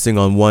focusing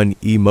on one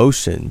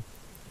emotion,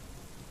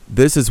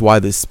 this is why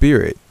the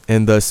spirit,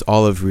 and thus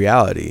all of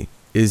reality,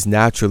 is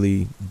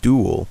naturally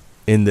dual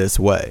in this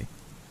way.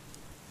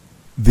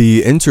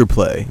 The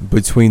interplay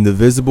between the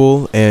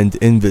visible and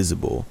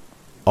invisible,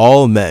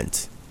 all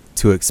meant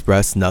to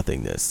express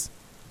nothingness.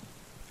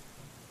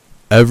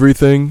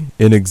 Everything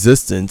in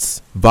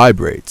existence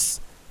vibrates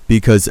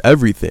because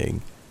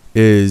everything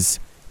is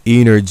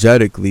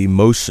energetically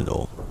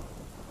motional.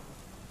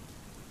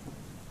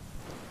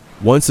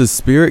 Once a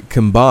spirit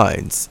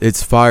combines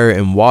its fire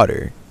and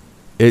water,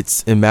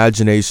 its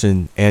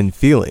imagination and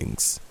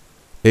feelings,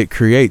 it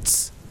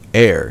creates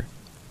air,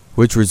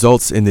 which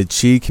results in the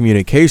chi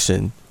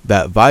communication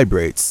that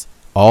vibrates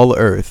all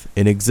earth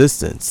in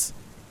existence.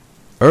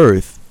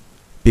 Earth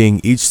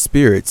being each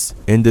spirit's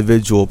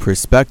individual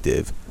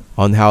perspective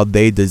on how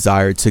they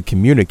desire to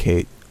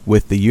communicate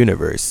with the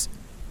universe,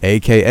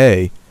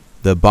 aka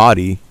the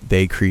body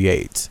they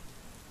create.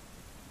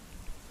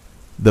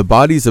 The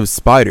bodies of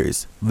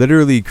spiders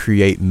literally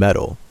create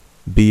metal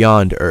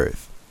beyond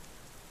earth.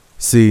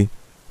 See,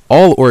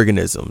 All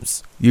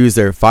organisms use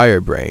their fire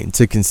brain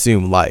to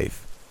consume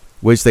life,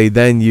 which they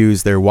then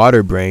use their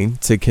water brain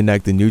to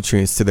connect the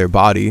nutrients to their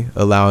body,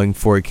 allowing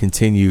for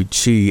continued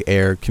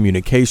chi-air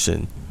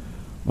communication,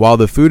 while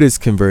the food is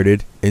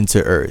converted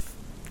into earth,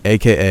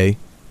 aka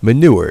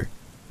manure,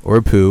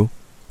 or poo,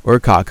 or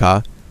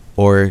caca,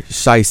 or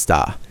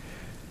shaista.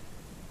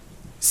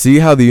 See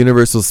how the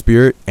universal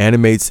spirit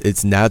animates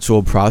its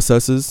natural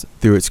processes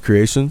through its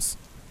creations?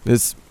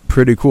 It's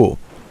pretty cool.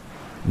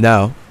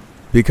 Now,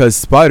 because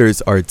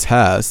spiders are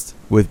tasked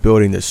with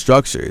building the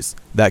structures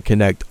that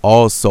connect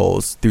all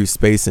souls through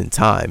space and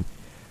time,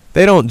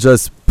 they don't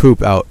just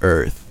poop out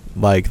earth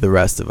like the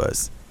rest of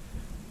us.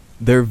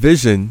 Their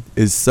vision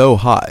is so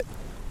hot,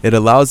 it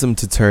allows them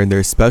to turn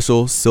their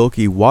special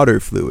silky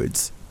water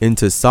fluids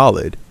into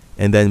solid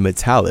and then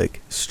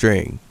metallic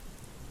string.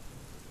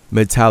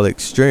 Metallic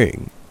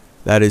string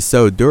that is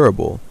so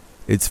durable,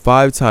 it's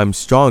 5 times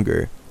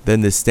stronger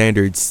than the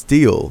standard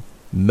steel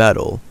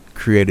metal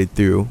created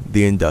through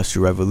the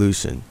Industrial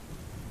Revolution.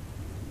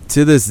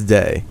 To this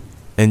day,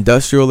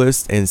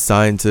 industrialists and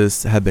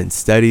scientists have been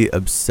steady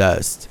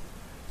obsessed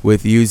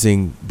with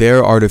using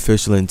their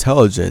artificial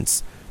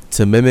intelligence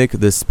to mimic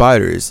the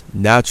spider's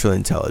natural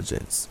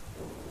intelligence.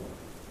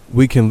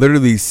 We can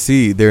literally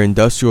see their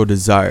industrial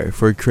desire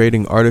for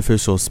creating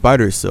artificial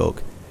spider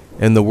silk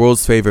in the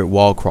world's favorite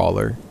wall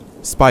crawler,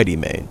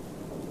 Spidey-Man.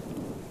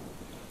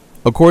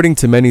 According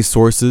to many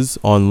sources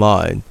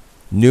online,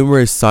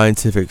 numerous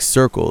scientific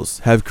circles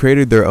have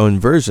created their own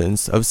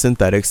versions of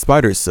synthetic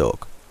spider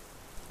silk,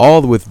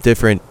 all with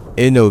different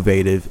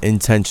innovative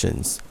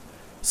intentions,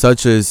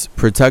 such as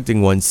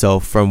protecting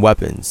oneself from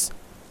weapons,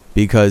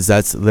 because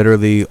that's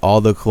literally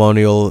all the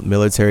colonial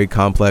military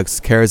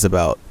complex cares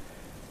about,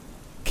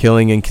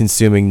 killing and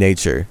consuming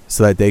nature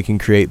so that they can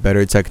create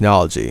better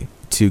technology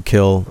to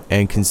kill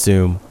and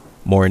consume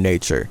more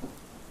nature.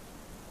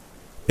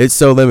 It's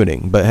so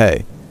limiting, but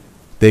hey,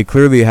 they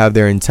clearly have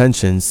their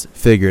intentions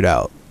figured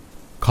out.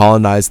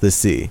 Colonize the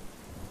sea,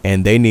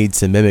 and they need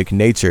to mimic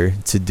nature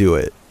to do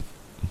it.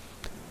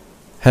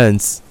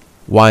 Hence,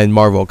 why in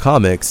Marvel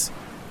Comics,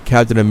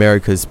 Captain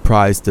America's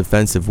prized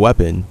defensive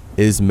weapon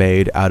is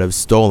made out of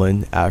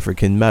stolen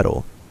African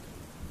metal.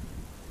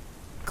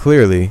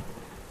 Clearly,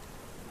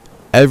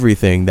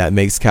 everything that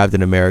makes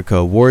Captain America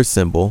a war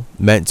symbol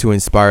meant to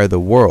inspire the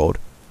world,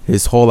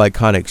 his whole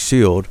iconic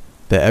shield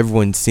that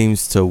everyone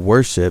seems to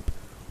worship,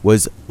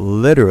 was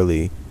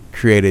literally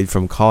created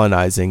from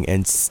colonizing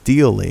and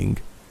stealing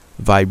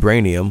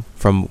vibranium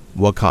from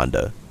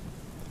Wakanda.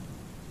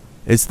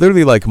 It's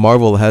literally like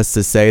Marvel has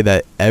to say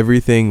that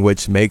everything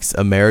which makes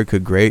America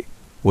great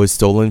was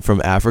stolen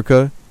from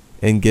Africa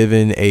and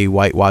given a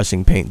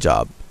whitewashing paint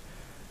job.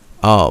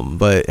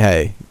 But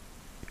hey,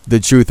 the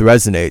truth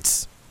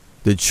resonates.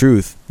 The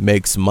truth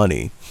makes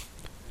money.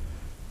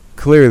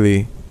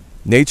 Clearly,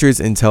 nature's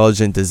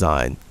intelligent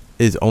design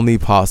is only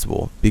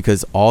possible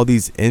because all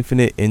these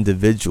infinite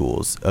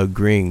individuals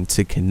agreeing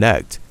to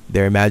connect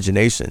their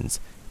imaginations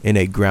in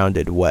a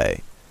grounded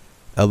way,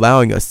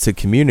 allowing us to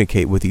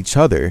communicate with each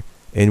other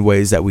in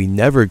ways that we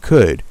never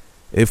could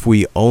if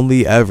we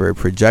only ever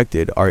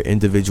projected our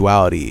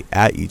individuality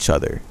at each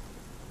other.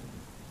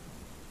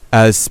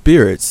 As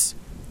spirits,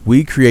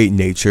 we create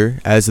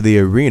nature as the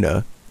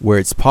arena where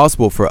it's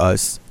possible for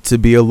us to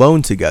be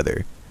alone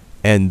together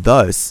and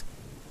thus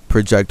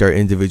project our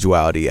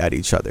individuality at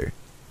each other.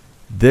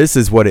 This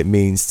is what it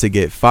means to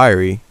get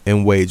fiery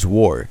and wage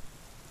war.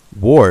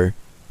 War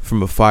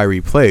from a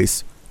fiery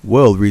place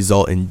will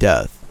result in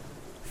death.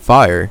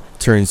 Fire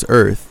turns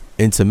earth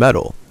into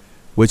metal,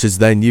 which is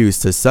then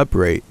used to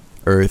separate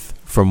earth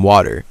from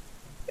water,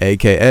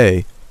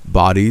 aka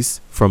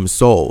bodies from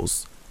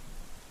souls.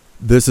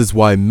 This is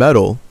why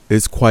metal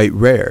is quite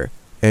rare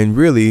and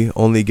really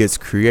only gets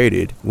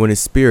created when a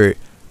spirit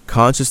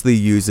consciously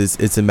uses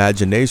its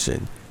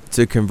imagination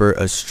to convert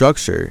a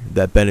structure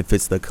that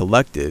benefits the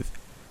collective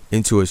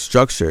into a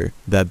structure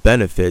that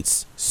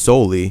benefits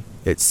solely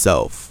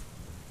itself.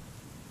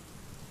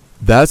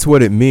 That's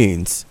what it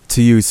means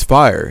to use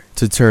fire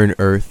to turn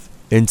earth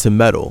into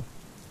metal.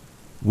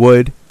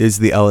 Wood is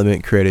the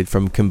element created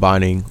from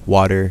combining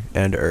water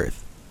and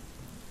earth.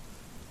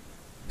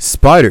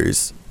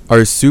 Spiders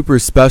are super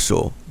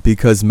special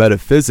because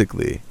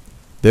metaphysically,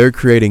 they're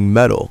creating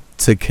metal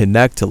to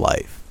connect to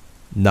life,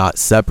 not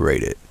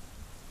separate it.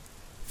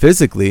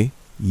 Physically,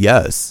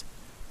 yes,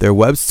 their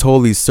webs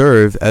totally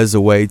serve as a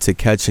way to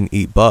catch and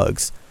eat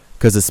bugs,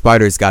 because the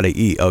spider's gotta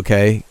eat,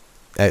 okay?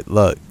 Hey,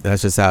 look,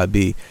 that's just how it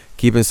be.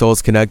 Keeping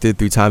souls connected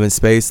through time and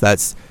space,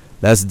 that's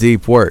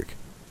deep work.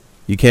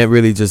 You can't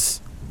really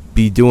just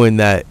be doing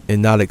that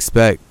and not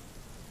expect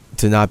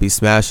to not be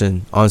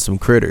smashing on some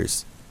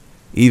critters.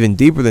 Even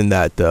deeper than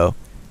that, though,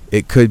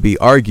 it could be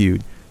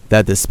argued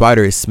that the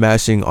spider is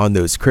smashing on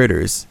those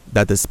critters,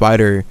 that the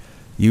spider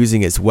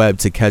using its web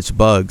to catch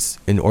bugs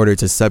in order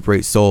to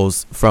separate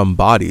souls from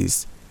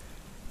bodies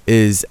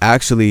is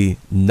actually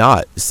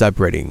not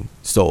separating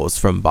souls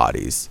from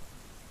bodies.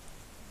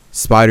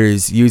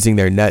 Spiders using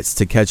their nets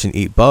to catch and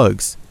eat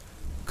bugs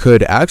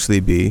could actually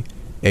be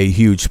a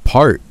huge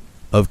part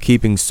of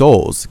keeping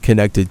souls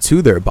connected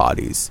to their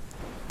bodies,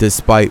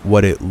 despite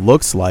what it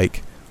looks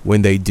like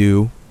when they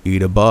do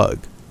eat a bug.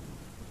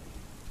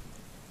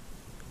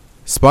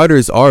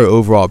 Spiders are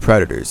overall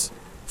predators,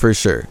 for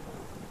sure.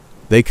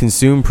 They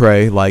consume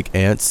prey like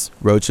ants,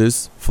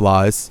 roaches,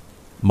 flies,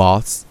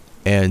 moths,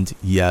 and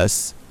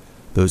yes,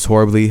 those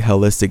horribly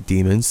hellistic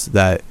demons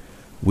that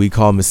we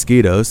call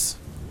mosquitoes.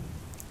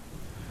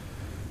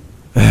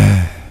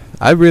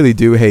 I really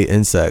do hate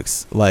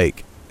insects,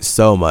 like,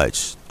 so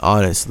much,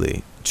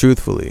 honestly,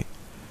 truthfully.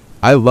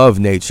 I love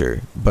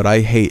nature, but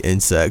I hate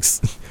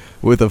insects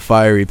with a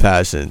fiery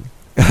passion.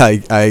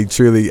 I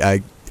truly,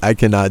 I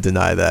cannot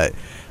deny that.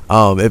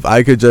 If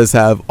I could just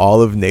have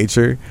all of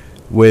nature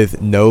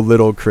with no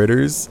little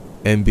critters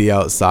and be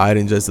outside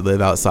and just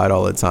live outside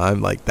all the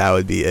time, like, that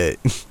would be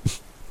it.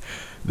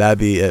 That'd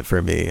be it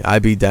for me.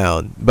 I'd be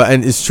down.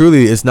 And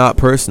it's not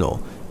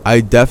personal.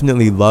 I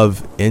definitely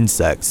love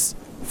insects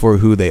for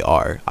who they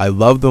are. I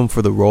love them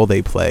for the role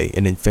they play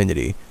in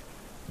infinity,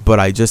 but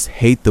I just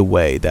hate the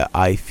way that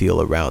I feel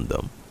around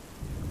them.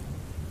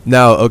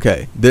 Now,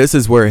 okay, this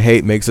is where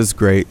hate makes us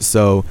great.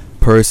 So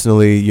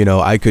personally,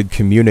 I could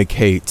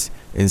communicate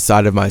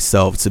inside of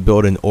myself to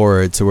build an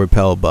aura to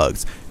repel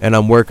bugs, and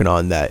I'm working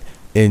on that.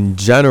 In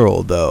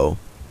general, though,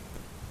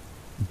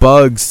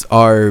 bugs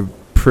are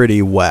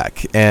pretty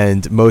whack,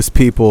 and most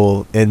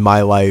people in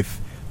my life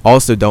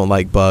also don't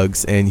like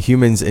bugs, and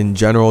humans in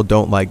general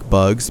don't like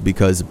bugs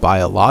because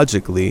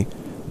biologically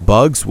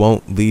bugs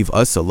won't leave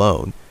us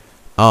alone,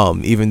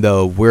 even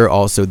though we're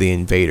also the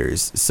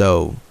invaders.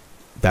 So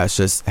that's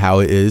just how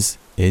it is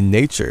in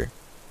nature.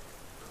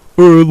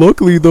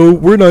 Luckily though,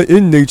 we're not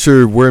in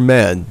nature, we're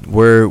man.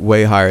 We're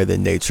way higher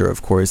than nature,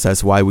 of course.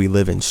 That's why we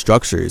live in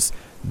structures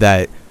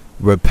that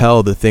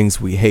repel the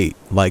things we hate,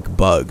 like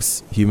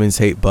bugs. Humans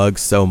hate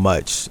bugs so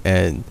much,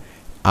 and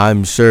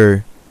I'm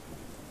sure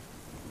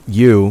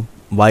you,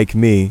 like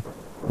me,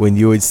 when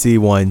you would see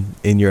one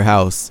in your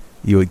house,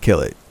 you would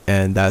kill it.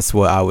 And that's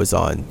what I was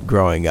on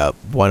growing up,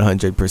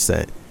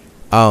 100%.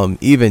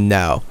 Even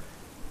now,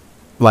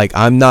 like,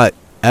 I'm not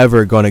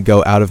ever going to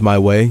go out of my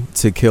way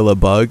to kill a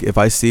bug. If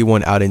I see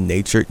one out in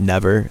nature,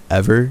 never,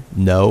 ever,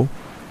 no.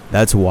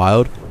 That's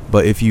wild.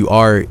 But if you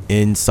are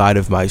inside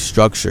of my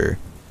structure,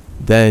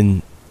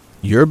 then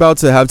you're about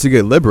to have to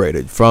get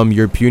liberated from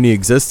your puny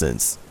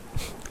existence.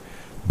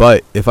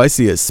 But if I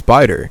see a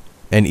spider,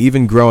 and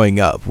even growing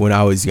up when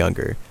I was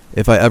younger,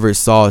 if I ever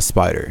saw a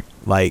spider,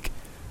 like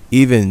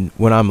even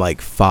when I'm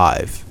like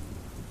 5,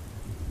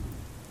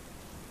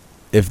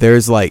 if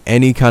there's like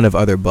any kind of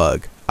other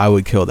bug, I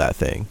would kill that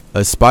thing.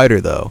 A spider,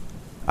 though,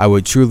 I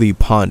would truly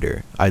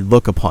ponder. I'd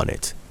look upon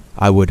it.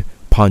 I would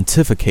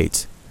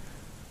pontificate.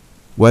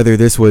 Whether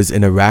this was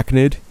an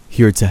arachnid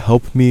here to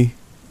help me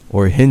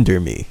or hinder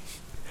me.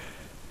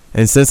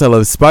 And since I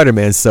love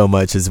Spider-Man so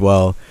much as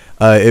well,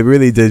 it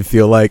really did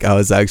feel like I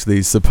was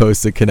actually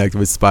supposed to connect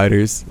with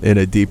spiders in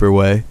a deeper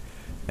way.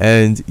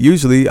 And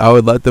usually I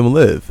would let them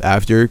live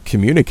after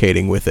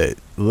communicating with it,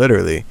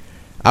 literally.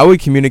 I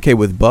would communicate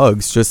with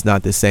bugs, just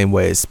not the same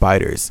way as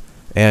spiders.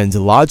 And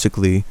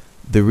logically,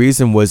 the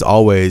reason was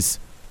always,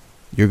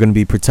 you're going to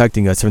be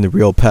protecting us from the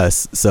real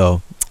pests,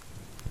 so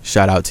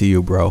shout out to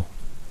you, bro.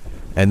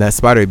 And that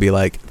spider would be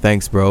like,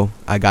 thanks, bro.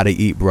 I gotta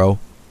eat, bro.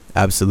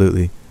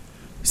 Absolutely.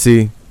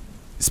 See,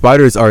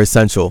 spiders are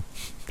essential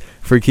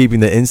for keeping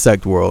the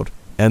insect world,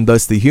 and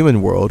thus the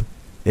human world,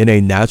 in a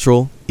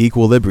natural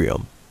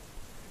equilibrium.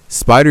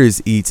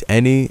 Spiders eat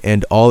any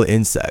and all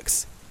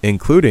insects,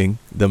 including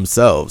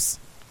themselves,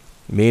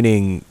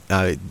 meaning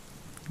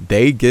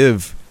they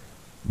give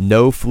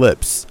no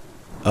flips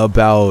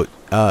about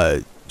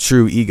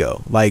true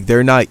ego. Like,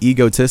 they're not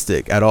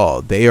egotistic at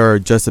all. They are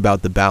just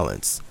about the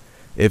balance.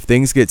 If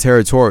things get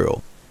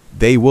territorial,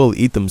 they will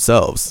eat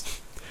themselves.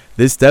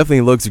 This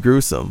definitely looks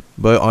gruesome,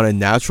 but on a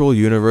natural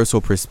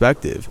universal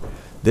perspective,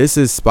 this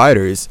is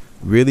spiders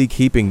really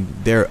keeping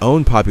their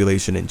own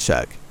population in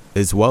check,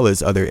 as well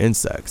as other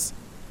insects.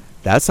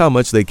 That's how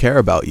much they care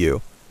about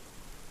you.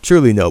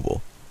 Truly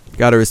noble.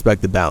 Gotta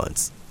respect the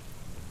balance.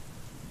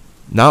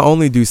 Not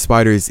only do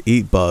spiders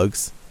eat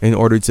bugs in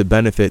order to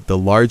benefit the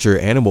larger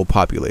animal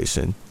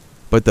population,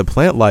 but the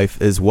plant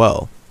life as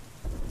well.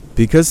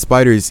 Because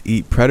spiders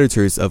eat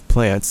predators of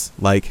plants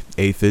like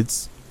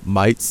aphids,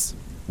 mites,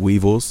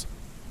 weevils,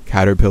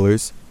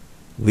 caterpillars,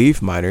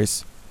 leaf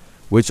miners,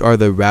 which are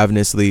the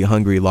ravenously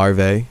hungry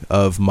larvae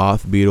of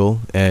moth beetle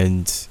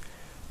and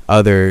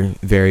other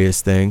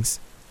various things,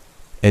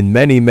 and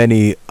many,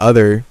 many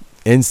other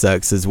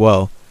insects as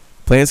well,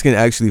 plants can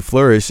actually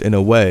flourish in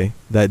a way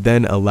that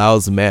then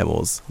allows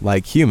mammals,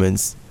 like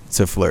humans,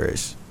 to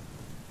flourish.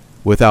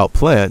 Without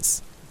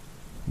plants,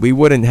 we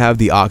wouldn't have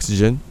the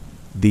oxygen,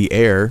 the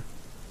air,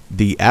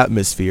 the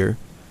atmosphere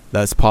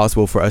that's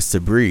possible for us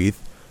to breathe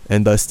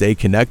and thus stay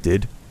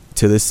connected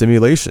to this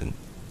simulation.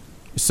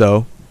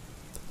 So,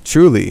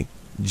 truly,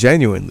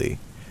 genuinely,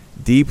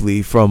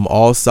 deeply from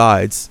all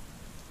sides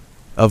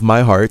of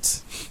my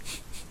heart,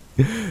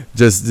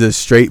 just the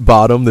straight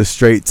bottom, the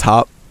straight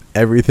top,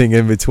 everything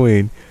in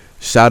between,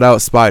 shout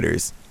out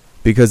spiders.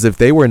 Because if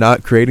they were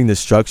not creating the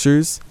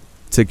structures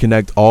to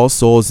connect all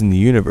souls in the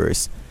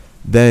universe,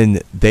 then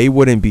they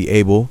wouldn't be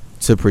able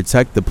to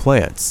protect the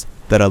plants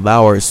that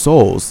allow our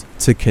souls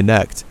to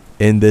connect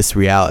in this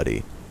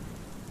reality.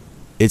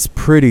 It's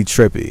pretty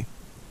trippy.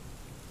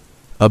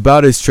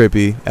 About as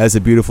trippy as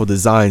a beautiful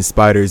design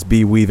spiders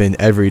be weaving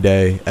every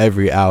day,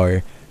 every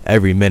hour,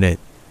 every minute,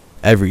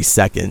 every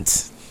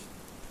second.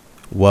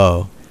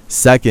 Whoa.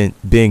 Second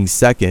being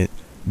second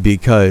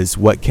because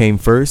what came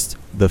first?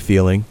 The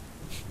feeling.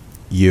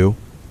 You.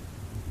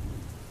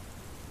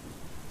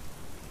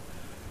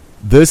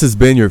 This has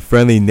been your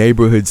friendly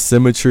neighborhood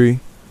symmetry,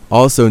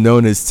 also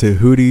known as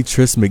Tahuti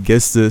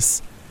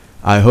Trismegistus.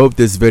 I hope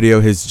this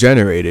video has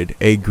generated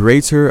a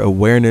greater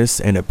awareness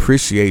and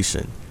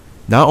appreciation,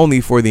 not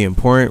only for the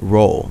important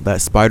role that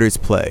spiders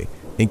play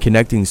in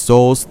connecting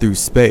souls through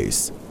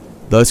space,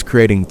 thus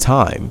creating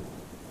time,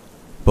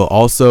 but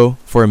also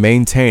for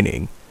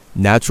maintaining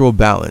natural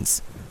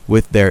balance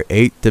with their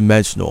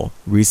 8-dimensional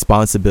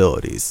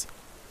responsibilities.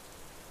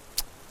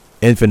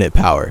 Infinite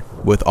power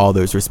with all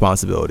those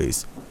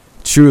responsibilities.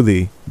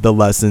 Truly the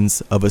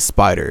lessons of a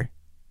spider.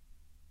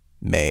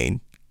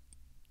 Main.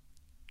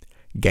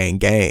 Gang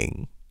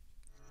gang.